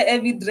wants to buy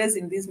every dress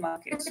in this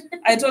market.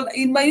 I told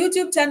in my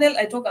YouTube channel,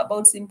 I talk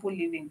about simple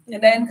living,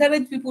 and I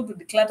encourage people to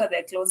declutter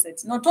their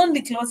closets. Not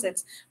only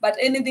closets, but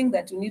anything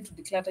that you need to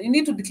declutter. You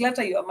need to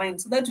declutter your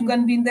mind so that you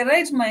can be in the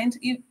right mind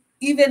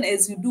even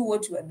as you do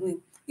what you are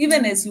doing.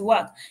 Even as you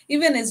work,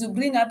 even as you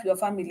bring up your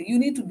family, you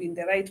need to be in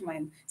the right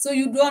mind. So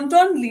you not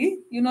only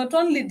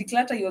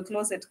declutter your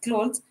closet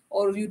clothes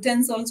or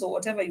utensils or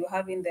whatever you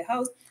have in the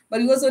house,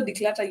 but you also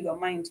declutter your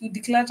mind. You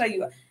declutter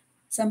your,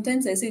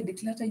 sometimes I say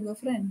declutter your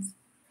friends.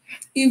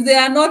 If they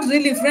are not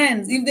really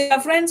friends, if they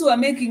are friends who are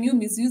making you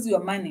misuse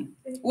your money,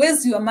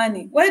 waste your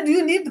money, why do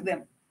you need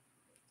them?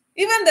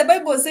 Even the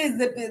Bible says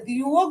that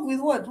you walk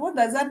with what? What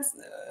does that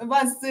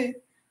verse say?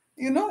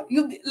 You know,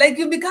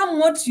 you become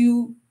what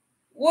you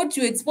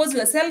expose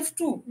yourself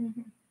to.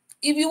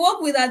 If you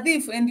work with a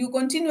thief and you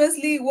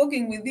continuously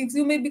working with thieves,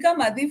 you may become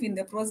a thief in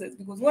the process,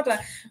 because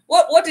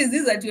what is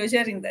this that you are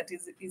sharing that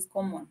is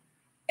common?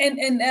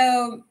 And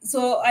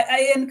so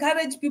I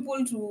encourage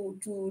people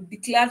to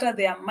declutter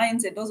their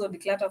minds and also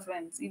declutter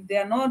friends. If they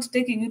are not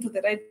taking you to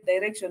the right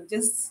direction,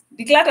 just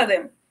declutter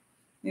them.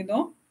 You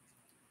know.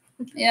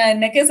 Yeah,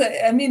 and I guess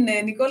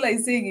Nicola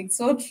is saying it's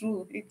so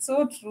true. It's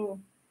so true.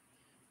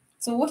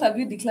 So what have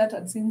you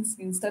decluttered since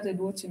you started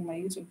watching my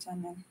YouTube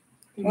channel?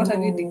 What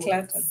have you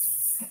decluttered?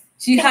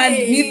 She had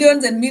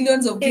millions and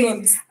millions of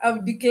clothes.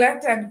 I've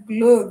decluttered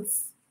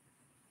clothes,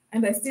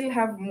 and I still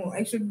have more.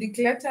 I should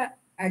declutter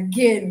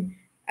again.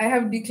 I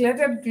have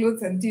decluttered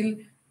clothes until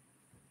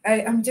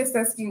I'm just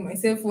asking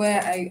myself why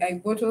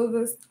I bought all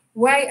those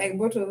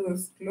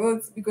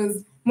clothes,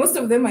 because most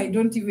of them I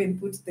don't even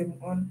put them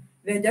on.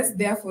 They're just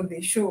there for the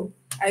show.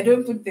 I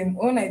don't put them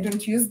on. I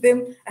don't use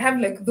them. I have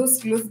like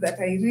those clothes that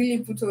I really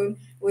put on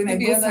when I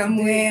go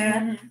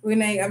somewhere,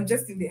 when I am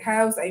just in the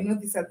house. I know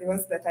these are the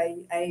ones that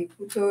I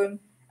put on.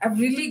 I've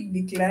really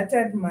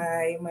decluttered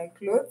my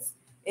clothes,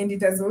 and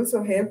it has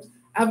also helped.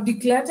 I've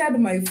decluttered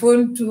my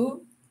phone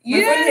too. My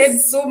phone had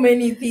so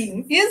many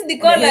things. Yes,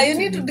 Nicola, you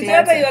need to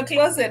declutter your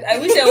closet. I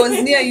wish I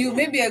was near you.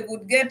 Maybe I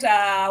could get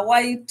a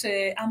white.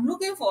 I'm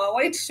looking for a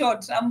white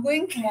short. I'm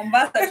going to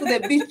Mombasa to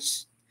the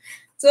beach.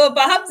 So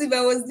perhaps if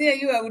I was near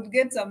you, I would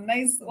get some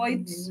nice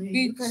white beach.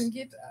 You can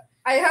get.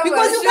 I have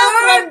because you come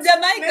from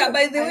Jamaica, no,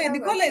 by the way.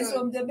 Nicola is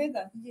from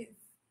Jamaica. Yes.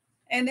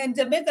 And in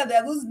Jamaica,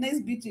 there are those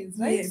nice beaches,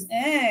 right?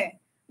 Yes.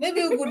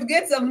 Maybe we could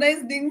get some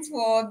nice things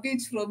for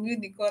beach from you,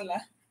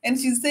 Nicola. And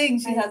she's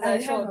saying she has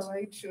a short. I have a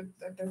white short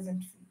that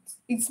doesn't fit.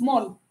 It's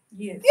small.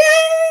 Yes.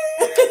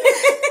 Yay!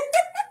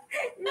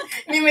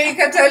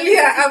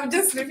 Nimeikatalia. I'm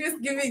just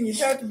refused giving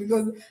it out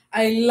because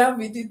I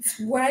love it. It's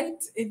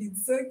white and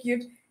it's so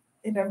cute.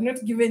 And I've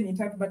not given it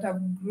out, but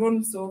I've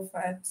grown so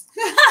fat.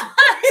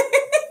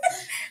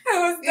 I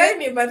was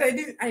tiny, but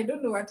I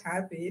don't know what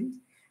happened.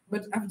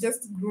 But I've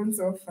just grown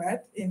so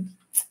fat, and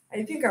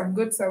I think I've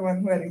got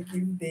someone who will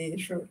give the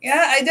short.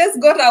 Yeah, I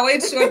just got a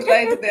white short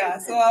right there.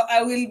 So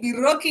I will be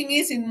rocking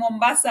it in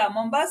Mombasa.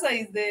 Mombasa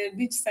is the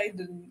beach side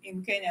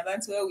in Kenya.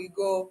 That's where we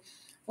go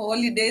for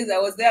holidays. I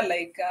was there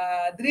like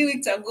 3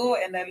 weeks ago,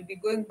 and I'll be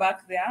going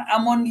back there.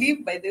 I'm on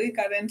leave, by the way,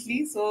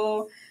 currently.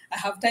 So I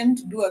have time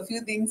to do a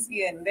few things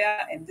here and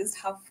there and just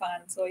have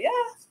fun. So yeah.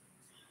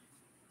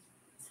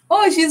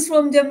 Oh, she's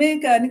from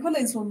Jamaica. Nicola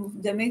is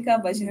from Jamaica,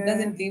 but she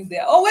doesn't live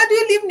there. Oh, where do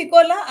you live,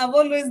 Nicola? I've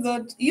always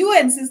thought you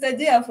and Sister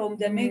J are from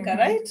Jamaica,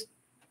 right?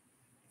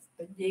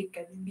 Sister J,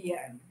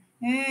 Caribbean.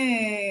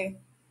 Hey.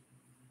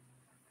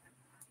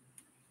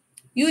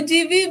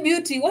 UGV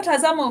Beauty, what are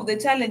some of the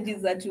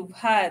challenges that you've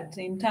had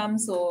in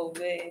terms of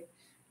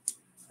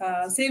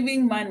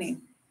saving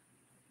money?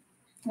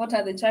 What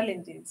are the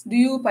challenges? Do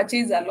you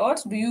purchase a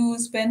lot? Do you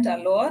spend a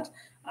lot?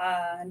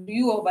 Do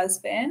you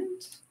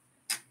overspend?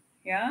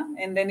 Yeah,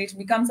 and then it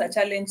becomes a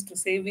challenge to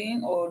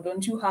saving, or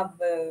don't you have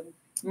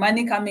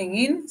money coming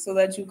in so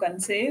that you can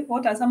save?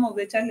 What are some of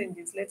the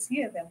challenges? Let's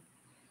hear them.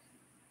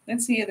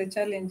 Let's hear the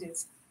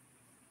challenges.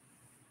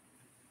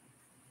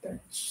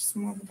 Touch,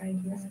 small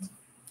island.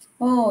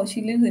 Oh,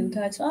 she lives in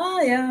Touch. Ah,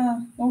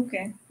 yeah.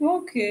 Okay.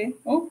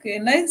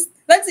 Nice.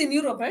 That's in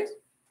Europe, right?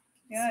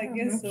 Yeah, I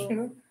guess so.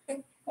 Sure.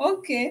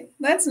 Okay,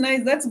 that's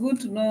nice. That's good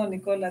to know,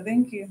 Nicola.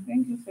 Thank you.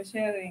 Thank you for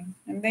sharing,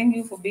 and thank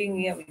you for being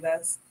here with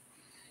us.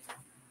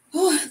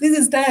 Oh, this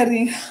is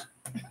tiring.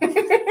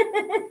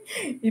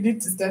 You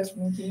need to start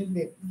making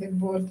the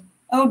board.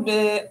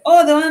 The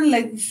one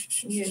like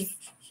Yes.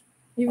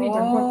 If it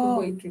itakuwa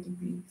Oh. kubwa, it will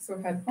be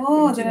so hard to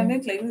oh, then I continue.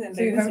 make like this and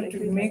So like you this, have like to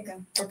this, make like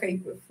mpaka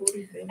ikwe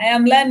full then. I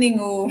am learning.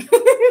 Oh,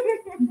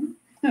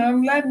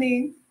 I'm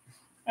learning.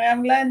 I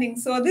am learning.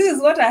 So this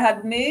is what I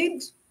had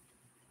made.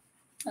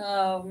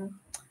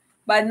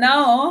 But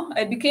now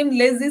I became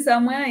lazy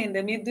somewhere in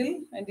the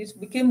middle and it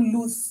became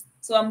loose.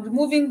 So I'm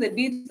removing the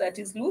bit that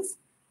is loose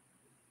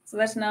so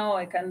that now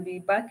I can be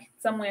back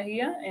somewhere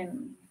here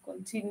and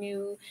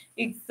continue.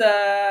 It's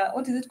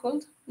what is it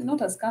called? It's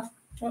not a scarf.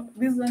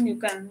 This one you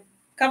can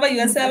cover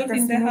yourself Like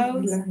a in the small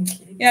house.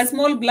 blanket. Yeah,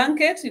 small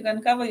blanket. You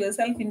can cover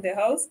yourself in the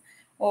house,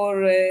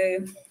 or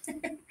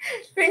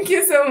Thank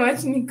you so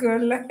much,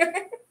 Nicola.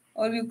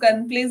 or you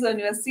can place on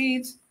your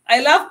seat. I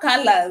love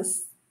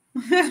colors.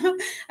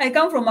 I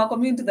come from a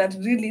community that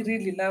really,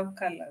 really love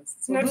colors.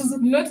 So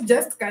Not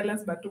just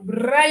colors, but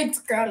bright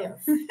colors.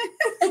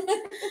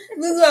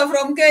 those who are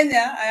from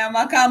Kenya, I am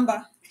a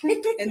Kamba,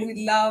 and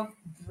we love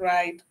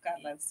bright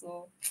colors.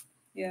 So,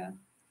 yeah.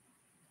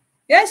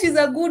 Yeah, she's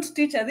a good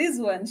teacher. This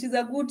one, she's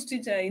a good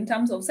teacher in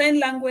terms of sign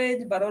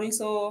language, but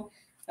also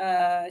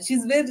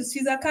she's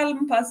a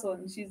calm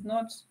person. She's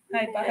not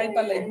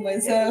hyper like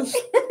myself.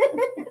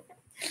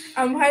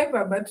 I'm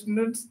hyper, but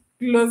not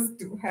close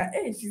to her.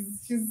 Hey,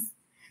 she's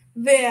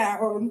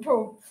there on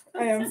top.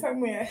 I am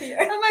somewhere here.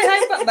 Am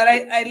I hyper? But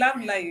I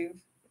love life.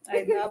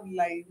 I love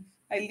life.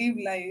 I live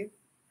life.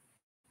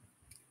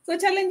 So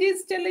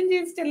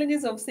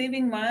challenges of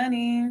saving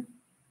money.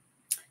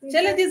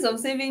 Challenges of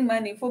saving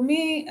money. For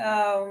me,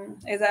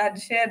 as I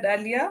had shared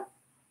earlier,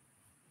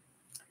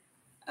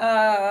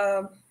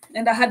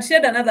 and I had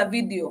shared another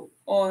video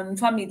on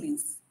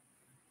families.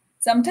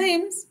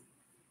 Sometimes,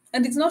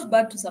 and it's not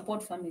bad to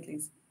support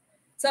families.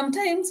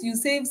 Sometimes you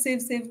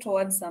save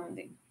towards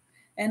something.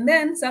 And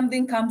then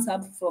something comes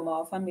up from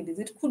our families.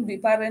 It could be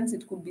parents,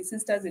 it could be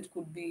sisters, it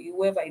could be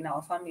whoever in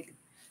our family.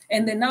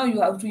 And then now you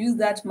have to use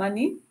that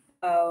money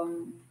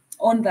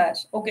on that.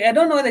 Okay, I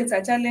don't know whether it's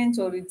a challenge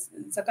or it's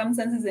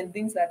circumstances and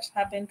things that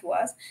happen to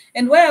us.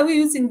 And why are we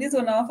using this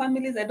on our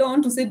families? I don't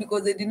want to say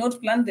because they did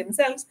not plan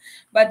themselves,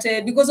 but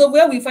because of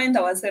where we find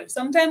ourselves.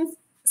 Sometimes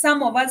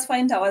some of us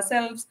find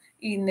ourselves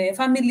in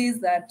families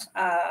that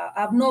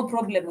have no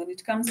problem when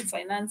it comes to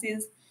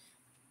finances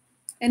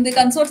and they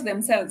can sort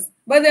themselves.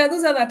 But there are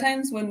those other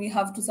times when we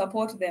have to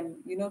support them,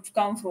 to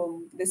come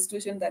from the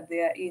situation that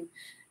they are in.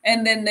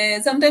 And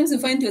then sometimes you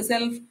find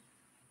yourself,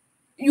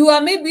 you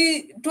are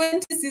maybe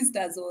 20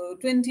 sisters or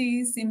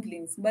 20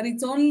 siblings, but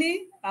it's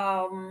only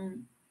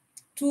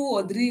 2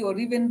 or 3, or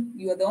even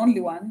you are the only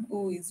one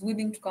who is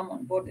willing to come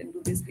on board and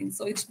do these things.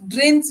 So it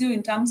drains you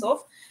in terms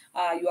of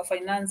your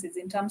finances,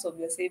 in terms of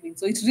your savings.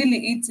 So it really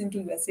eats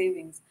into your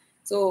savings.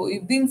 So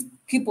if things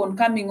keep on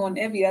coming on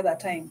every other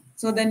time,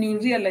 so then you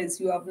realize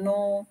you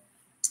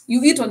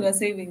eat on your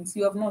savings,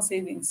 you have no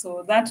savings.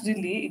 So that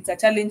really, it's a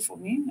challenge for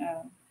me.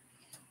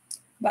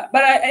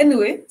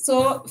 Anyway,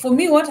 so for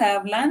me, what I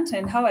have learned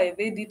and how I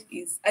evade it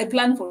is I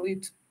plan for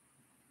it.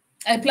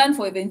 I plan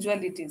for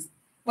eventualities.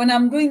 When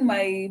I'm doing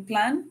my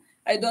plan,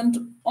 I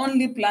don't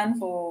only plan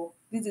for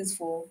this is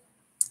for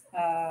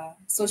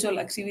social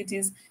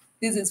activities,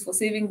 this is for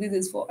saving, this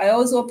is for. I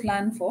also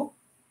plan for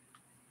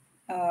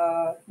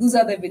those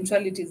are the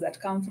eventualities that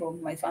come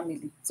from my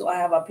family. So I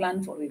have a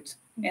plan for it,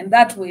 and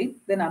that way,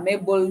 then I'm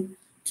able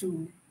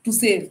to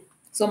save.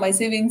 So my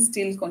savings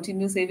still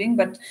continue saving,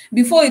 but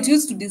before it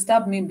used to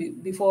disturb me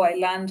before I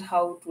learned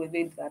how to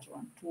evade that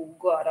one, to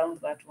go around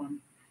that one.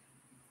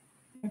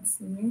 That's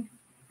me.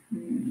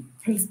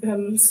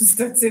 I'll also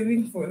start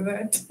saving for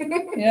that.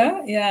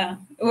 Yeah.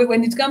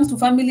 When it comes to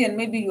family, and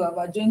maybe you have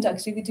a joint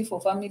activity for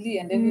family,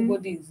 and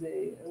everybody is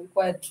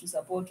required to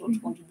support or to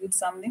contribute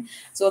something,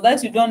 so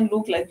that you don't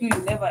look like you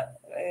never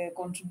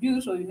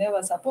contribute or you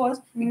never support.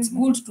 It's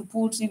good to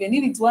put, even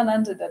if it's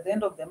 100 at the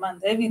end of the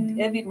month,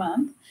 every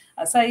month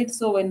aside.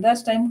 So when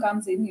that time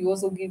comes in, you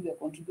also give your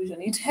contribution.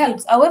 It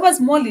helps, however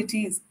small it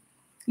is.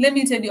 Let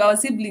me tell you, our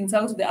siblings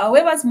out there,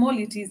 however small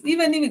it is,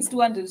 even if it's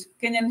 200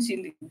 Kenyan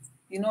shillings,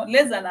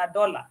 less than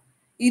 $1,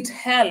 it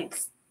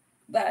helps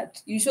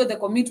that you show the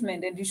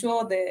commitment and you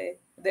show the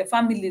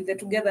family, the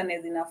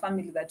togetherness in a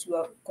family, that you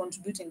are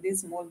contributing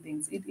these small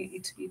things.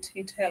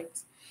 It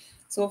helps.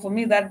 So for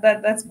me,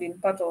 that's been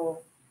part of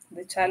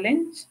the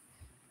challenge,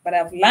 but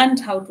I've learned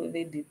how to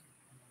evade it.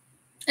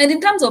 And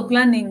in terms of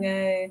planning,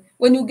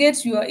 when you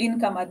get your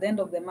income at the end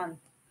of the month,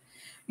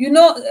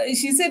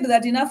 she said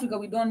that in Africa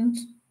we don't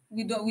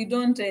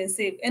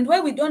save, and why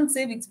we don't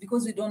save, it's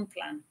because we don't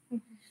plan.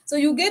 So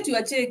you get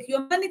your check,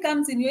 your money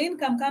comes in, your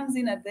income comes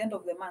in at the end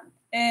of the month,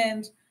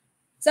 and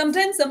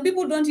sometimes some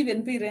people don't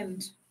even pay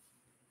rent.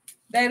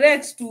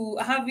 Direct to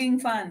having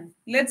fun.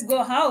 Let's go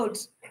out.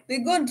 They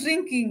go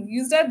drinking.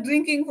 You start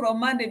drinking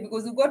from Monday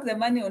because you got the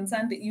money on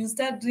Sunday. You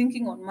start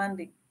drinking on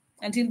Monday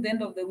until the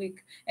end of the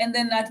week. And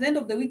then at the end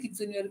of the week, it's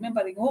when you're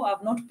remembering, oh,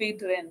 I've not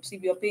paid rent.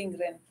 If you're paying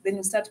rent, then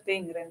you start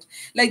paying rent.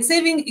 Like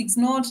saving, it's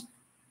not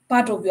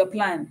part of your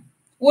plan.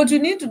 What you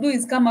need to do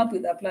is come up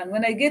with a plan.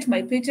 When I get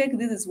my paycheck,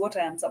 this is what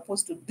I am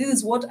supposed to do. This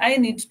is what I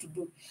need to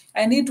do.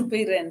 I need to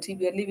pay rent if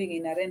you're living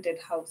in a rented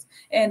house.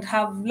 And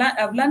I've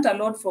learned a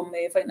lot from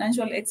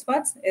financial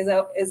experts.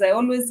 As I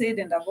always said,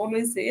 and I've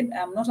always said,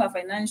 I'm not a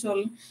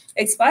financial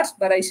expert,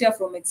 but I share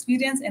from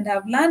experience, and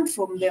I've learned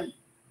from them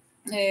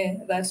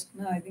that,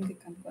 no, I think I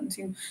can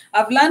continue.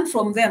 I've learned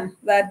from them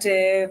that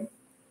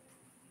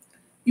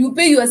you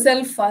pay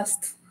yourself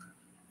first.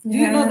 Do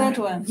you know that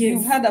one? Yes,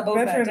 You've heard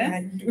about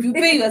that. You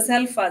pay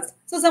yourself first.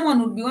 So someone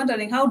would be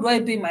wondering, how do I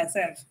pay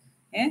myself?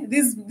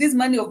 This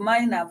money of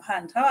mine I've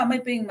earned. How am I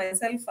paying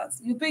myself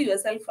first? You pay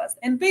yourself first.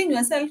 And paying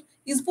yourself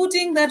is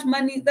putting that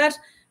money, that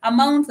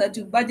amount that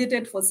you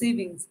budgeted for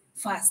savings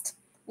first.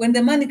 When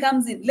the money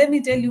comes in, let me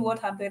tell you what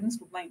happens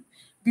to mine.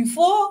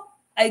 Before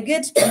I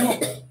get to know,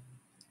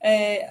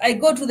 I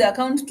go to the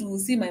account to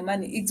see my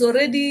money. It's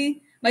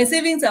already, my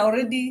savings are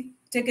already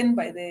taken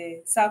by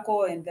the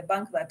SACCO and the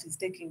bank that is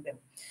taking them.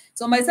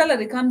 So my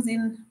salary comes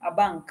in a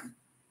bank.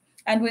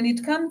 And when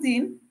it comes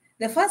in,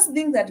 the first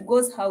thing that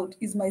goes out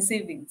is my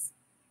savings.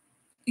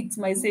 It's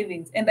my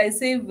savings. And I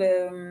save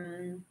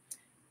a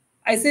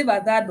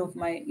third of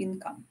my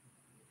income.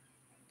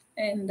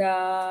 And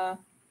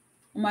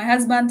my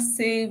husband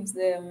saves,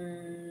 I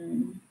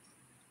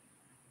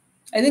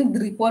think,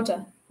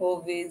 3/4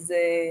 of his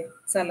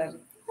salary.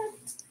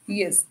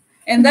 Yes.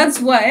 And that's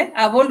why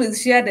I've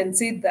always shared and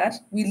said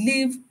that we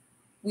live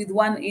with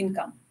one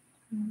income,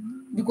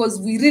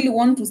 because we really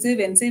want to save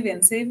and save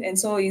and save. And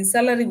so his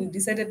salary, we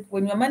decided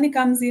when your money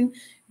comes in,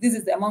 this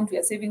is the amount we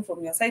are saving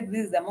from your side,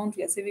 this is the amount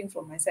we are saving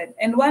from my side.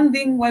 And one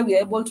thing why we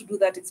are able to do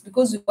that is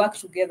because we work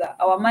together.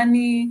 Our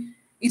money,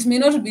 it may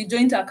not be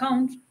joint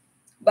account,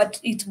 but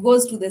it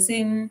goes to the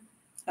same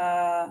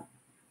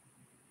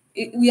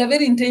we are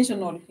very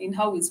intentional in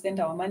how we spend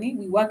our money.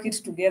 We work it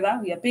together.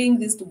 We are paying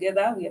this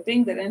together. We are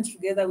paying the rent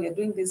together. We are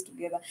doing this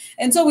together.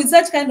 And so with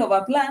such kind of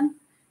a plan,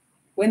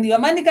 when your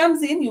money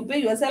comes in, you pay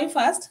yourself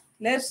first.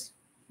 Let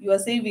your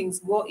savings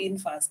go in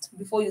first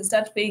before you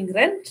start paying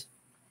rent,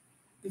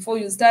 before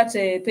you start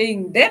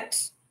paying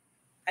debt.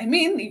 I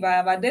mean, if I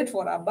have a debt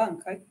for a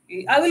bank,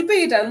 I will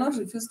pay it. I will not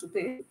refuse to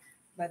pay.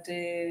 But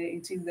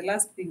it is the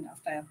last thing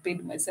after I have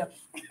paid myself.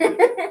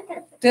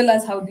 Tell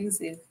us, how do you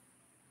save?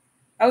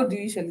 How do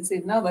you usually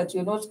save now that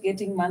you're not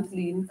getting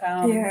monthly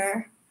income?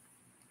 Yeah.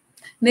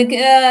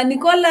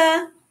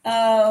 Nicola,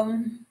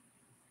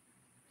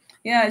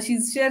 yeah,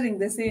 she's sharing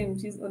the same.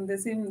 She's on the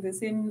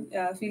same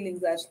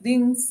feelings that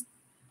things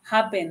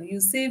happen. You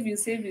save,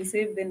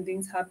 then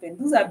things happen.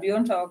 Those are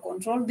beyond our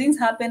control. Things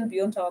happen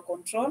beyond our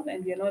control,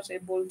 and we are not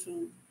able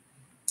to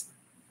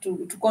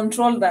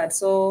control that.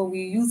 So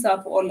we use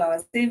up all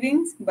our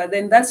savings, but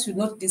then that should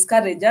not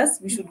discourage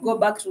us. We should go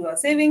back to our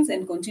savings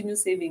and continue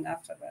saving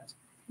after that.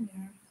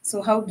 Yeah.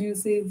 So how do you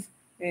save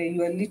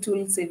your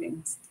little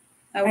savings?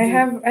 I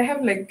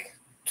have like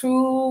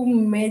two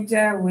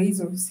major ways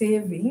of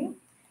saving,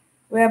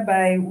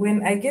 whereby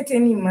when I get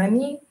any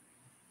money,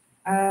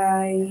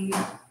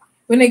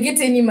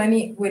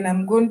 when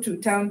I'm going to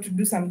town to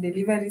do some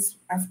deliveries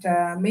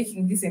after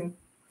making this and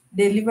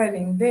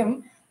delivering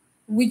them,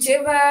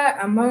 whichever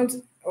amount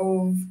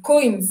of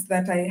coins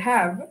that I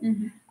have,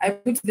 I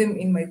put them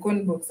in my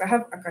coin box. I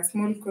have like a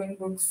small coin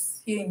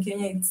box here in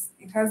Kenya.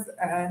 It has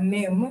a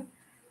name,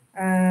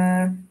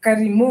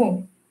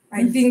 Karimo,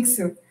 I think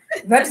so.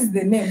 That is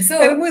the name. So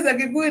Karimo is a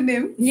good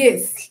name.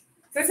 Yes.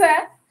 So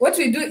what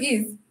we do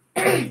is,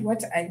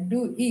 what I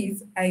do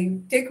is I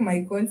take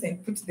my coins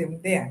and put them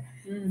there.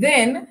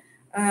 Then,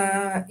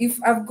 if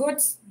I've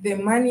got the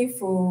money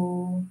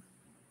for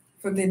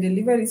the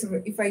delivery,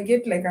 so if I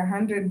get like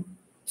 100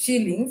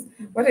 shillings,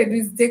 what I do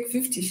is take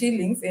 50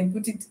 shillings and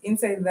put it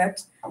inside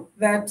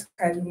that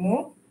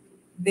Karimo,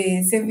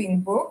 the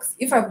saving box.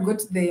 If I've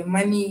got the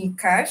money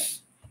cash,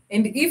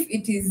 and if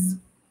it is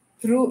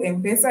through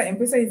M-Pesa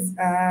is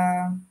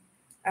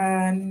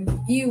an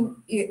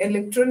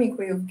electronic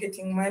way of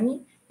getting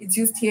money. It's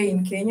used here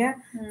in Kenya.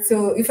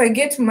 So if I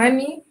get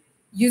money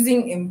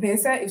using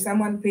M-Pesa, if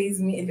someone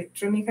pays me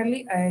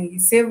electronically, I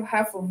save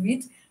half of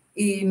it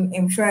in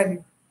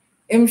M-Shwari.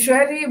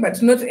 M-Shwari, but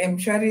not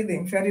M-Shwari, the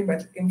M-Shwari,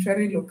 but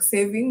M-Shwari Lock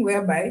Saving,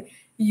 whereby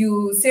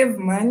you save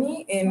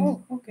money and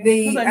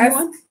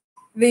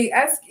they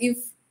ask if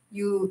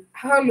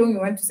how long you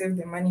want to save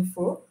the money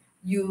for.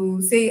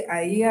 You say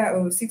a year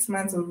or 6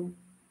 months or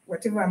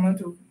whatever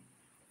amount of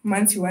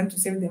months you want to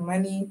save the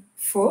money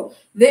for.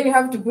 Then you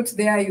have to put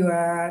there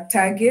your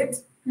target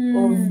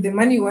of the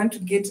money you want to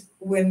get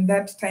when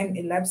that time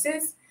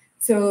elapses.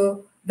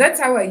 So that's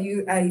how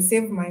I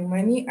save my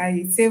money.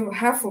 I save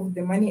half of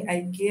the money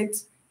I get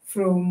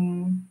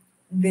from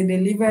the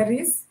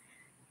deliveries.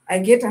 I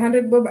get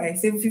 100 bob, I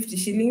save 50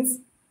 shillings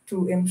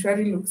to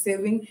M-Shwari Lock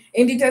Saving,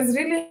 and it has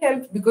really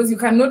helped because you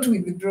cannot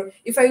withdraw.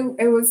 If I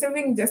was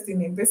saving just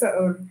in M-Pesa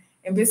or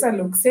M-Pesa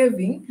Lock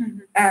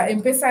Saving,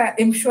 M-Pesa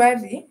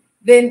M-Shwari,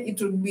 then it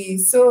would be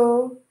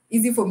so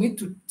easy for me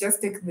to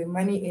just take the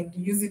money and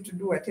use it to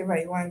do whatever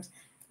I want.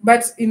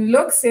 But in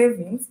Lock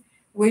Savings,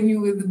 when you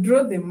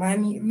withdraw the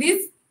money,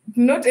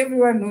 not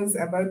everyone knows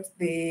about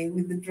the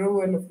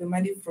withdrawal of the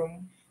money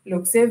from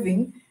Lock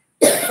Saving.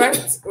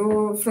 First,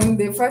 from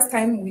the first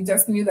time, we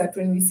just knew that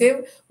when we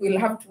save, we'll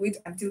have to wait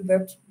until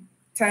that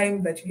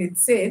time that you had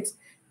set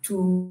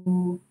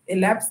to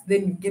elapse,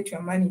 then you get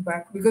your money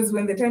back. Because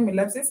when the time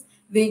elapses,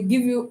 they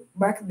give you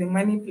back the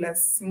money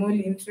plus small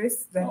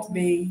interest that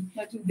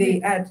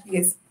they add.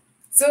 Yes.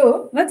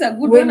 So that's a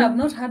good one. I've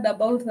not heard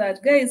about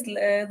that, guys.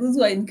 Those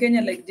who are in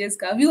Kenya, like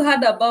Jessica, have you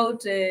heard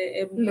about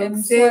Lock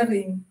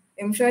Saving?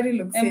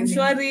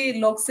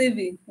 Mshwari Lock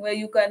Saving, where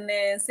you can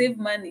save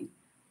money.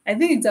 I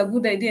think it's a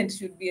good idea and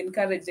should be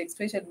encouraged,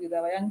 especially with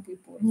our young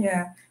people.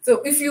 Yeah.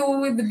 So if you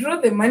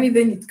withdraw the money,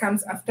 then it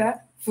comes after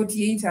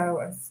 48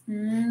 hours.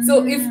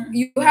 So if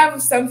you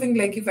have something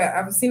like, if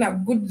I've seen a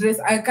good dress,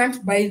 I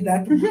can't buy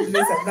that good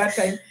dress at that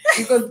time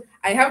because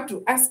I have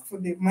to ask for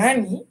the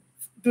money,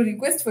 to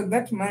request for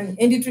that money,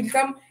 and it will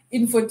come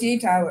in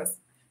 48 hours.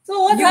 So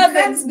what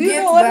happens? Do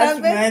you know what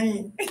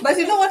happens? But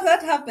you know what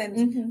that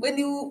happens? When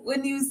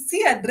you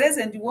see a dress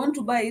and you want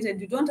to buy it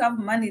and you don't have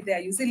money there,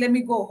 you say, let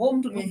me go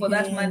home to look for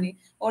that money,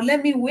 or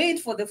let me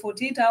wait for the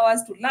 48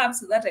 hours to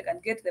lapse so that I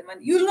can get the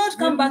money. You will not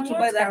come back to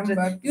buy that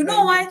dress. You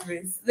know why?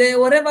 The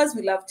whatevers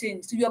will have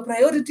changed. Your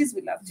priorities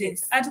will have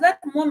changed. At that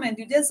moment,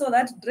 you just saw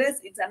that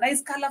dress. It's a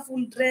nice,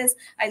 colorful dress.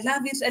 I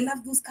love it. I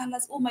love those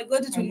colors. Oh my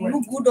God, it will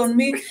look good on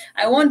me.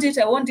 I want it.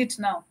 I want it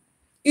now.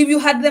 If you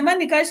had the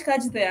money cash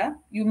there,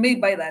 you may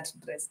buy that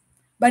dress.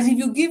 But if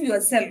you give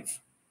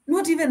yourself,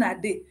 not even a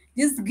day,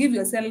 just give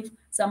yourself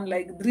some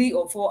like 3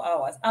 or 4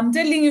 hours, I'm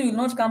telling you, you will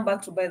not come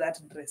back to buy that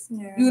dress.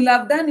 Yeah. You will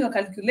have done your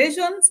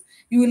calculations.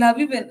 You will have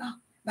even,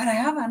 but I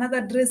have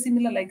another dress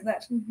similar like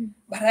that.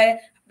 But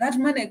that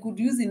money I could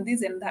use in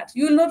this and that.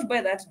 You will not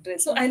buy that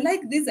dress. So I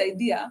like this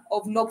idea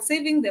of Lock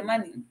Saving the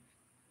money.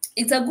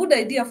 It's a good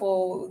idea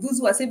for those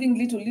who are saving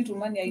little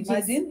money, I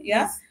imagine.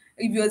 Yes.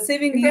 If you're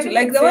saving little,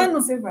 like the one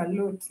who save a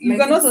lot, you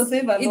can also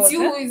save a lot. It's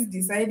you who is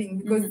deciding,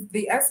 because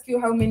they ask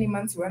you how many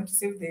months you want to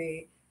save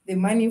the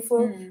money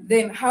for.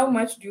 Then how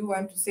much do you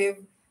want to save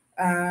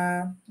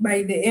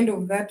by the end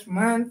of that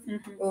month,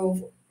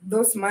 of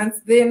those months?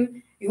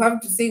 Then you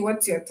have to say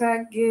what's your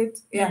target.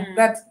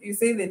 That you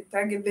say the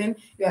target, then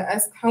you are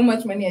asked how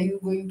much money are you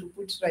going to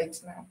put right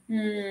now.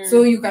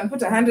 So you can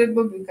put 100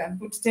 bob, you can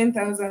put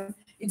 10,000.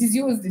 It is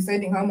you who's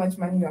deciding how much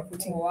money you are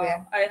putting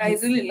there. I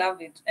really love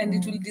it. And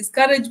it will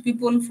discourage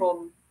people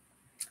from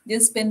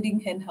just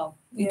spending anyhow.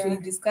 It will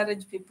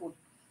discourage people.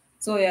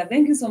 So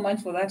thank you so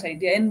much for that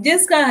idea. And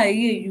Jessica, I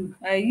hear you.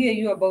 I hear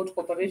you about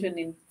cooperation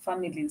in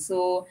family.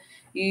 So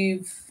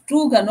if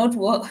two cannot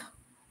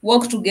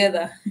work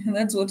together,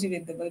 that's what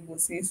even the Bible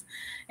says.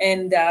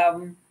 And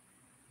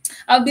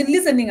I've been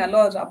listening a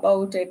lot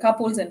about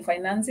couples and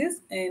finances.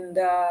 And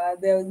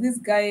there was this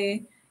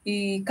guy,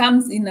 he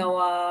comes in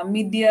our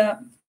media,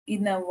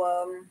 in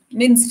our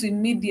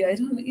mainstream media. I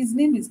don't know, his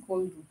name is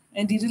called,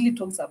 and he really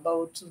talks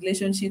about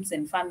relationships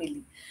and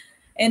family.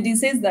 And he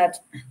says that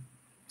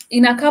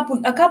in a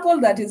couple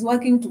that is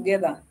working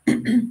together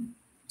and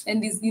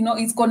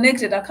is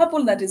connected, a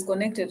couple that is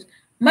connected,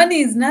 money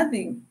is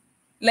nothing.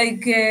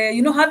 Like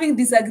having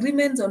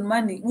disagreements on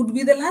money would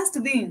be the last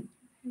thing.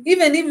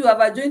 Even if you have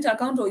a joint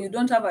account or you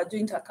don't have a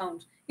joint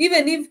account,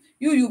 even if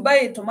you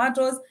buy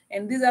tomatoes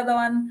and this other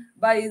one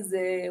buys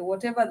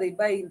whatever they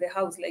buy in the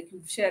house, like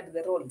you've shared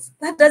the roles,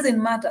 that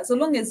doesn't matter. So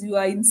long as you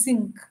are in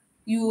sync,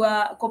 you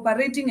are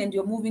cooperating and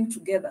you're moving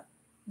together,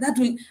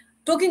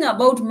 talking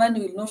about money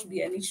will not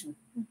be an issue.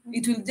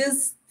 It will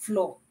just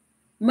flow.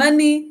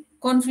 Money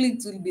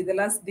conflicts will be the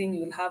last thing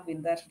you'll have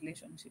in that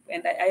relationship.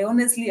 And I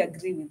honestly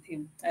agree with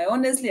him.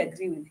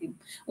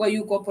 Where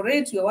you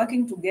cooperate, you're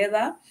working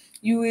together,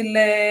 you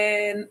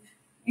will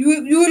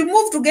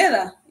move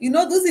together.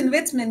 Those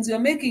investments you're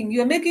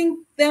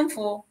making them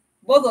for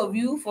both of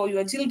you, for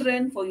your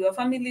children, for your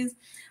families,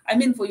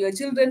 for your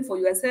children, for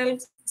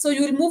yourselves. So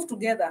you will move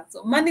together.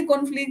 So money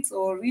conflicts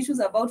or issues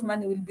about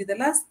money will be the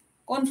last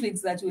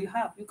conflicts that you will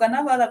have. You can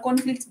have other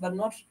conflicts, but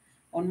not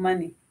on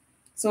money.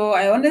 So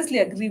I honestly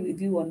agree with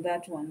you on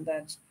that one,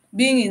 that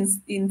being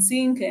in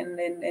sync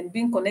and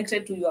being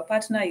connected to your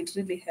partner, it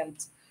really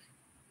helps.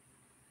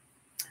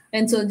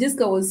 And so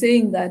Jessica was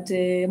saying that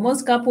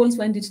most couples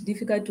find it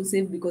difficult to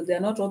save because they are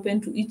not open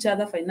to each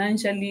other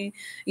financially.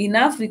 In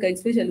Africa,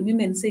 especially,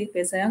 women say,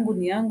 pesa yangu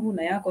ni yangu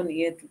na yako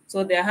ni yetu.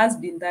 So there has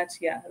been that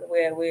here,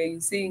 where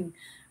you're saying,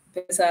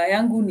 pesa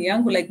yangu ni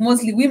yangu. Like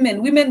mostly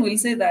women will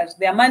say that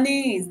their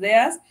money is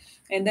theirs,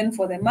 and then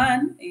for the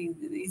man,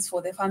 it's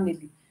for the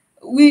family.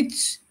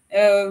 Which,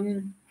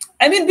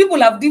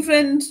 people have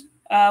different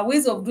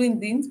ways of doing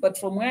things, but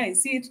from where I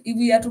see it, if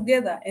we are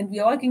together and we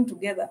are working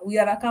together, we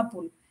are a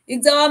couple.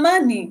 It's our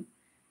money.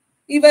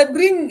 If I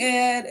bring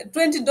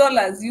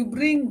 $20, you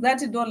bring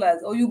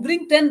 $30, or you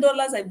bring $10,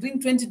 I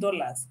bring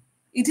 $20.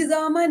 It is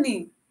our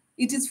money.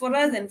 It is for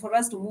us and for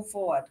us to move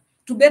forward,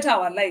 to better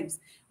our lives.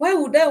 Why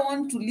would I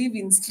want to live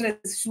in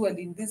stress,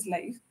 surely, in this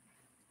life,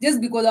 just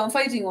because I'm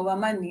fighting over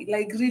money?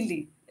 Like,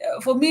 really?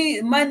 For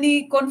me,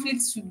 money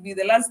conflicts should be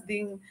the last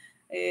thing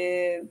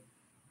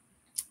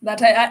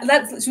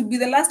that should be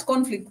the last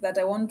conflict that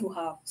I want to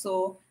have.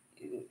 So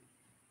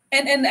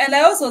and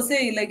I also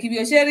say, like, if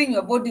you're sharing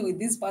your body with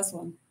this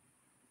person,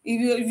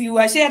 if you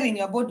are sharing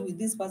your body with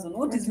this person,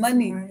 what is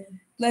money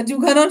that you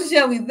cannot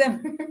share with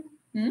them?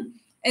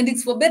 And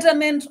it's for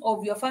betterment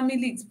of your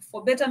family, it's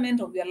for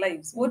betterment of your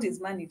lives. What is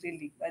money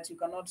really that you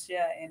cannot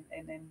share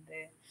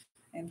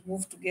and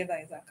move together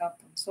as a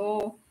couple?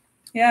 So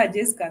yeah,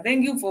 Jessica,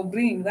 thank you for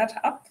bringing that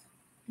up.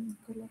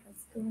 Nicola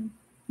has gone.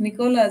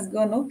 Nicola has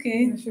gone.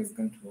 Okay. Yeah, she's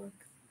going to work.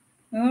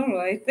 All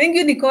right. Thank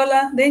you,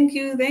 Nicola. Thank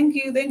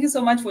you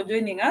so much for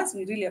joining us.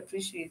 We really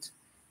appreciate.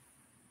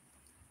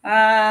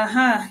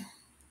 Yeah,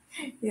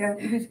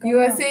 you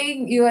were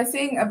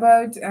saying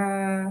about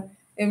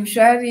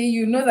M-Shwari.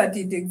 You know that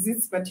it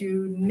exists, but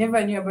you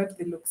never knew about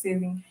the lock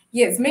saving.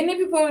 Yes, many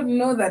people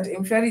know that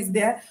M-Shwari is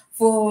there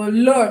for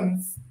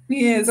loans.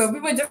 Yes. So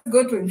people just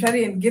go to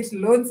M-Shwari and get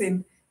loans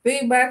and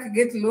pay back,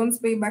 get loans,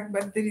 pay back.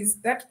 But there is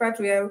that part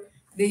where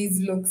there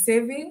is lock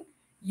saving.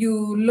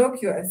 You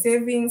lock your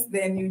savings,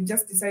 then you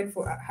just decide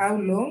for how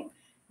long.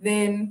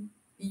 Then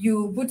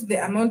you put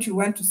the amount you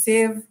want to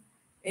save,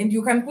 and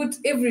you can put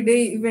every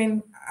day,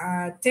 even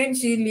 10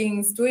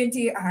 shillings,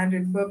 20,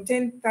 100 bob,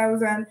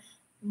 10,000,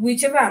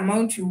 whichever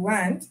amount you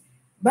want.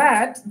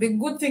 But the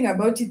good thing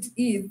about it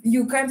is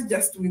you can't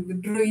just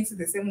withdraw it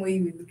the same way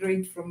you withdraw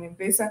it from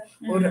M-Pesa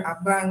or a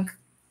bank.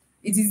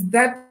 It is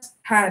that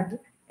hard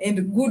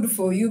and good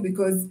for you,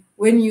 because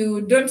when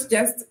you don't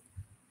just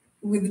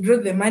withdraw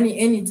the money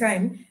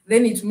anytime,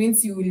 then it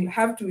means you will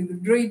have to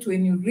withdraw it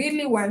when you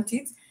really want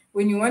it,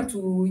 when you want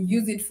to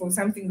use it for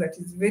something that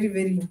is very,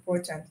 very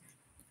important.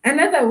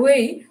 Another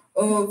way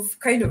of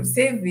kind of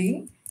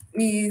saving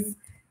is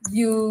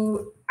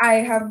I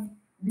have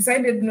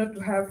decided not to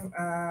have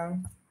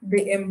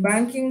the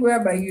M-banking,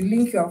 whereby you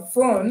link your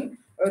phone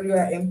or your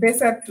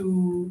M-Pesa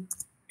to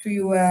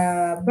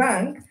your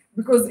bank,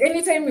 because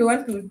anytime you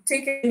want to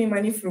take any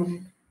money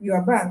from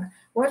your bank,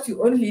 what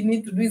you only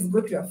need to do is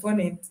go to your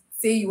phone and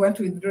say you want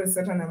to withdraw a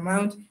certain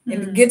amount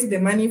and get the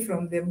money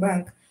from the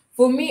bank.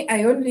 For me,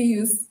 I only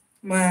use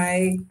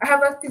I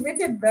have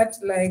activated that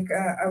like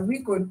a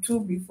week or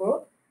two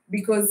before,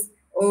 because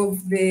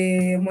of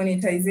the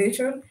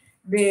monetization.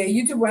 The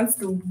YouTube wants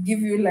to give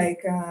you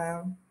like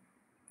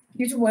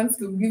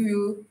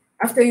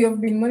after you have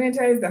been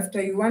monetized,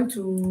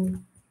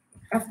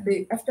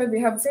 after they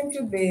have sent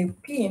you the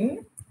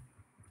pin,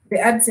 the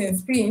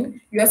AdSense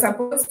pin, you are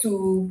supposed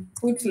to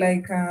put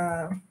like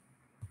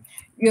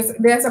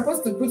they are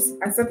supposed to put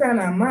a certain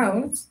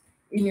amount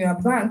in your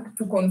bank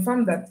to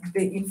confirm that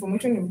the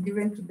information you've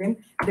given to them,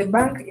 the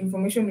bank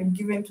information you've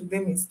given to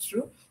them, is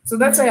true. So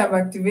that's why I've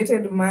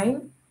activated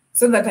mine,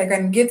 so that I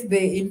can get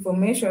the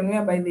information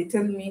whereby they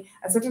tell me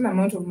a certain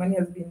amount of money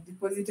has been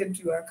deposited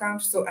to your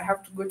account. So I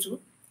have to go to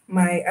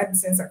my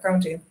AdSense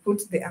account and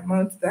put the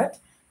amount that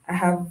I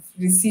have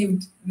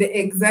received, the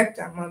exact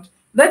amount.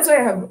 That's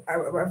why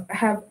I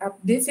have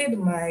updated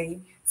my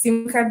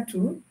SIM card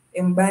to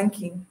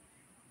M-banking.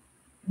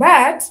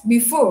 But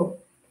before,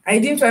 I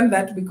didn't want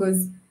that,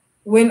 because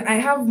when I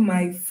have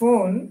my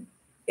phone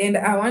and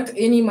I want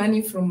any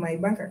money from my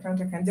bank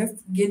account, I can just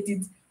get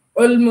it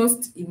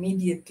almost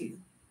immediately.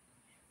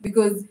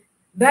 Because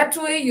that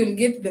way you'll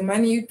get the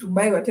money to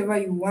buy whatever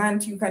you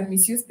want. You can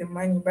misuse the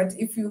money. But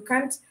if you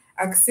can't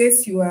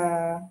access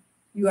your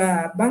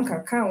bank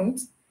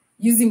account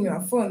using your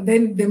phone,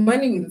 then the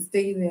money will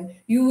stay there.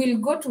 You will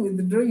go to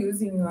withdraw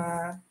using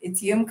your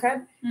ATM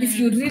card if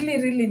you really,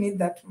 really need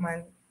that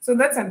money. So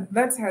that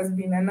has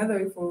been another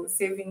way for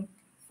saving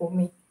for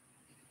me.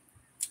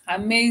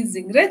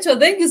 Amazing. Rachel,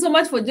 thank you so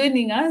much for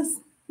joining us.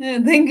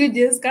 Thank you,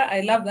 Jessica.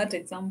 I love that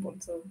example.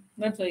 So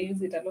that's why I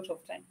use it a lot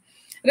of time.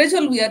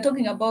 Rachel, we are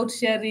talking about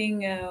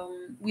sharing,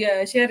 we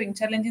are sharing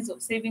challenges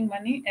of saving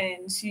money,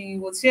 and she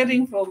was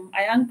sharing from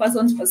a young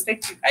person's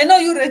perspective. I know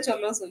you,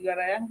 Rachel, also, you are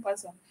a young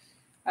person.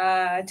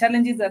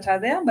 Challenges that are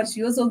there, but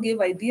she also gave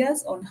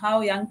ideas on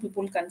how young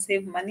people can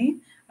save money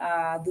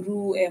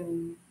through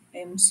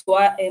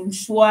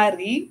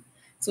M-Shwari.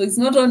 So it's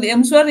not only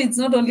M-Shwari, it's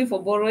not only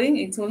for borrowing,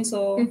 it's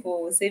also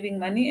for saving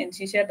money. And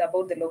she shared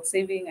about the lock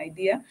saving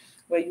idea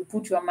where you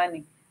put your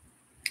money.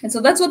 And so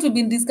that's what we've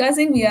been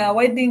discussing. We are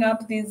winding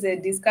up this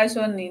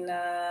discussion in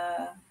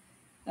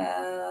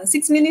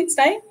 6 minutes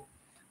time.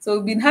 So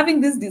we've been having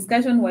this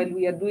discussion while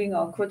we are doing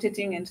our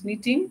crocheting and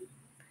knitting.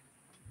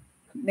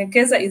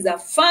 Nekesa is a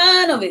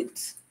fan of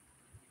it.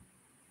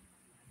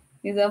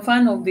 He's a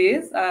fan of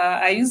this.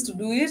 I used to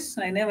do it.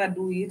 I never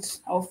do it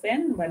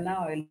often, but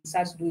now I'll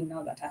start doing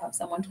now that I have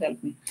someone to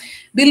help me.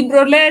 Bill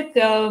Brolek,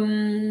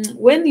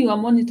 when you are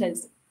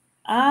monetized,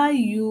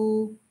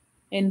 you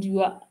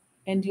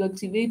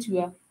activate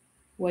your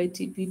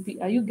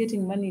YTPP, are you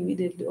getting money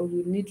immediately, or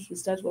you need to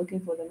start working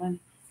for the money?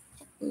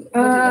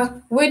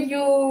 When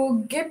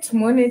you get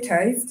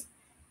monetized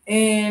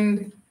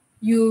and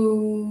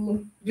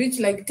you reach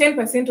like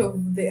 10%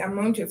 of the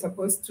amount you're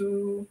supposed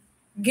to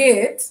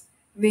get,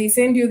 they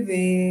send you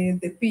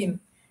the PIN.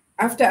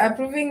 After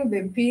approving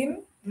the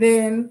PIN,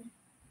 then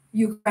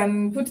you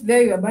can put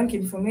there your bank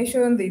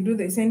information. They do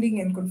the sending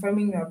and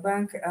confirming your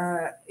bank.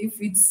 If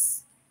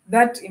it's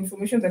that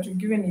information that you've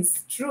given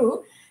is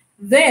true,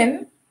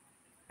 then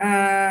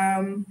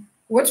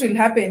what will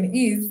happen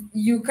is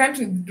you can't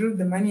withdraw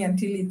the money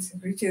until it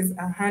reaches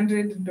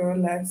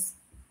 $100.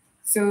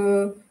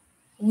 So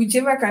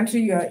whichever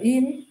country you are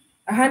in,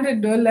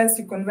 $100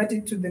 you convert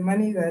it to the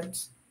money that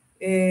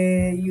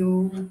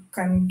you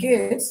can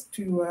get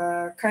to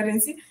your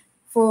currency.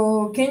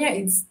 For Kenya,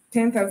 it's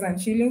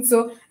 10,000 shillings.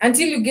 So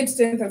until you get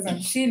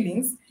 10,000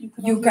 shillings,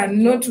 you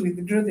cannot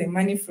withdraw the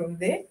money from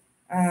the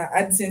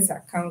AdSense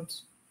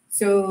account.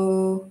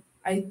 So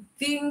I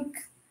think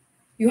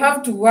you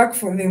have to work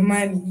for the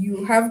money.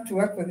 You have to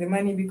work for the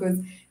money because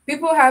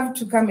people have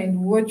to come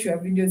and watch your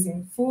videos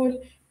in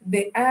full.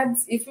 The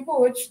ads, if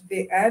people watch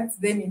the ads,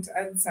 then it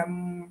adds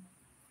some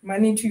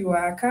money to your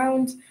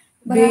account.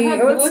 But I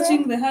heard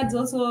watching the ads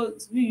also,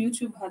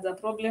 YouTube has a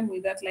problem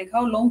with that. Like,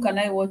 how long can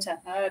I watch an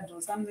ad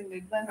or something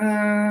like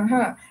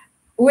that?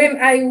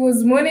 When I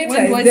was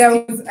monetized,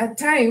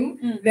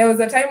 there was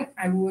a time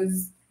I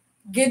was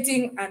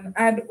getting an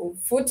ad of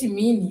 40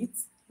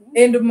 minutes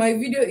and my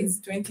video is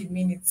 20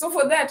 minutes. So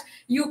for that,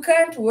 you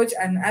can't watch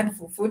an ad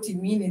for 40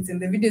 minutes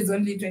and the video is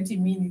only 20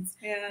 minutes.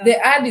 Yeah. The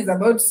ad is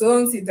about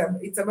songs,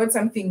 it's about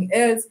something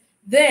else.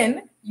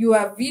 Then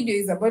your video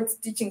is about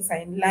teaching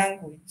sign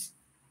language.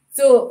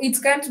 So it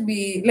can't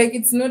be, like,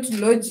 it's not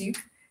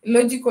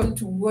logical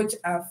to watch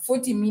a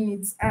 40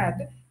 minutes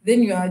ad,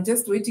 then you are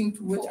just waiting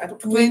to watch a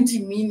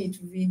 20-minute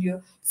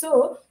video.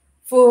 So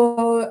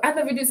for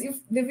other videos, if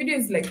the video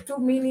is like 2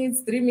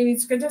 minutes, 3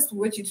 minutes, you can just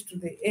watch it to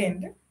the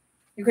end.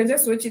 You can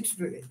just watch it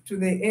to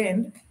the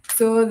end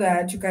so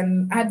that you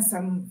can add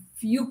some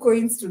few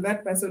coins to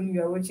that person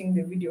you are watching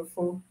the video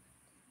for.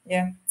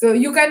 Yeah. So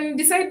you can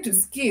decide to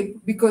skip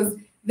because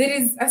there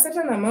is a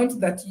certain amount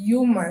that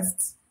you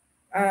must,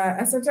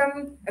 a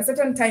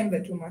certain time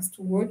that you must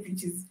watch,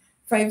 which is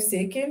 5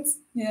 seconds.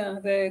 Yeah,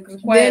 the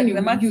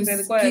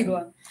required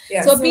one.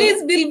 Yeah, so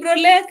please, Bill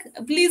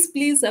Brolek,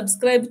 please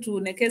subscribe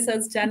to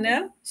Nekesa's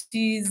channel.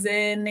 She's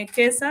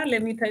Nekesa.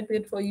 Let me type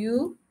it for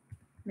you.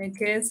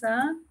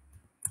 Nekesa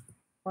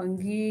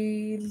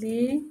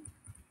Wangili.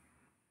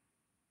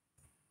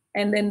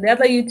 And then the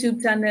other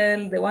YouTube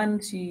channel, the one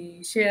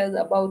she shares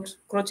about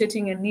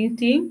crocheting and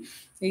knitting,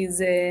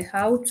 is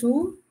how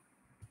to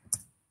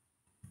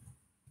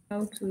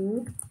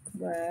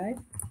by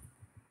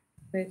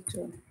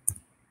Rachel.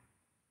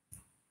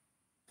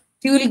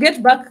 She will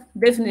get back,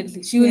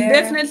 definitely. She will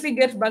definitely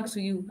get back to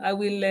you. I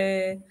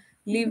will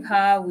leave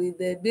her with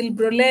the Bill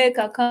Brolek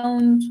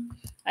account.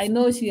 I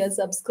know she has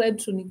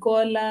subscribed to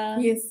Nicola.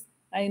 Yes.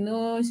 I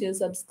know she has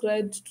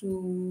subscribed to,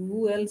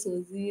 who else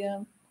was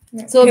here?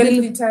 Yeah. So Health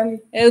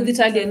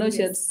Italy, I know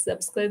she has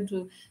subscribed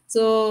to.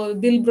 So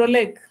Bill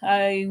Brolek,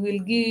 I will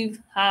give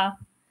her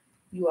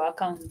your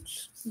account.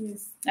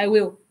 Yes. I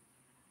will.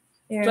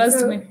 Yeah,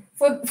 trust me.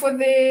 For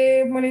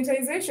the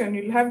monetization,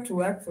 you'll have to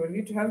work for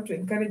it. You have to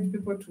encourage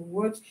people to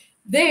watch.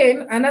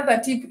 Then another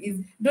tip is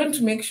don't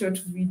make short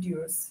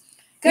videos.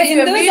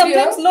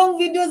 Sometimes long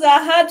videos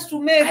are hard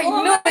to make. I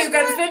know you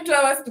can spend 2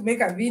 hours to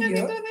make a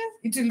video.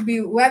 It will be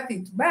worth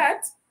it,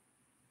 but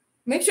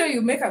make sure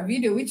you make a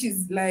video which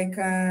is like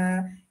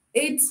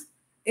 8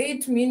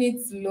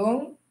 minutes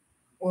long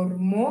or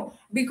more.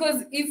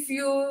 Because if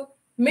you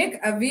make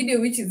a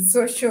video which is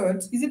so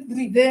short, is it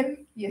 3?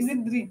 Then yes. Is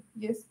it 3?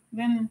 Yes.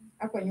 Then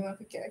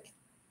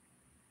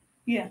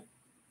yeah.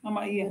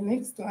 Mama, yeah. The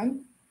next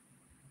one.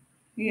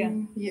 Yeah.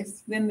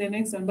 Yes. Then the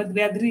next one. But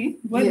there are 3.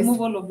 Do I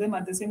remove all of them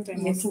at the same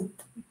time? Yes. Or 2?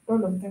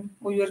 All of them.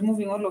 Or you are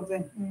removing all of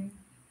them?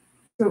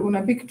 So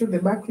unapick to the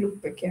back loop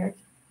peke yake.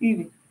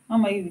 Hivi.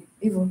 Mama hivi.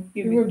 Hivyo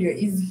ndio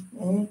easy.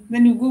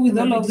 Then you go with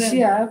all of them.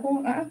 Unapitisha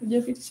hapo.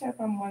 Hujapitisha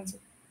hapa mwanzo.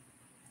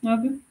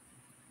 Wapi?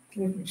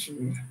 Let me show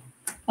you.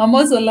 I'm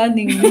also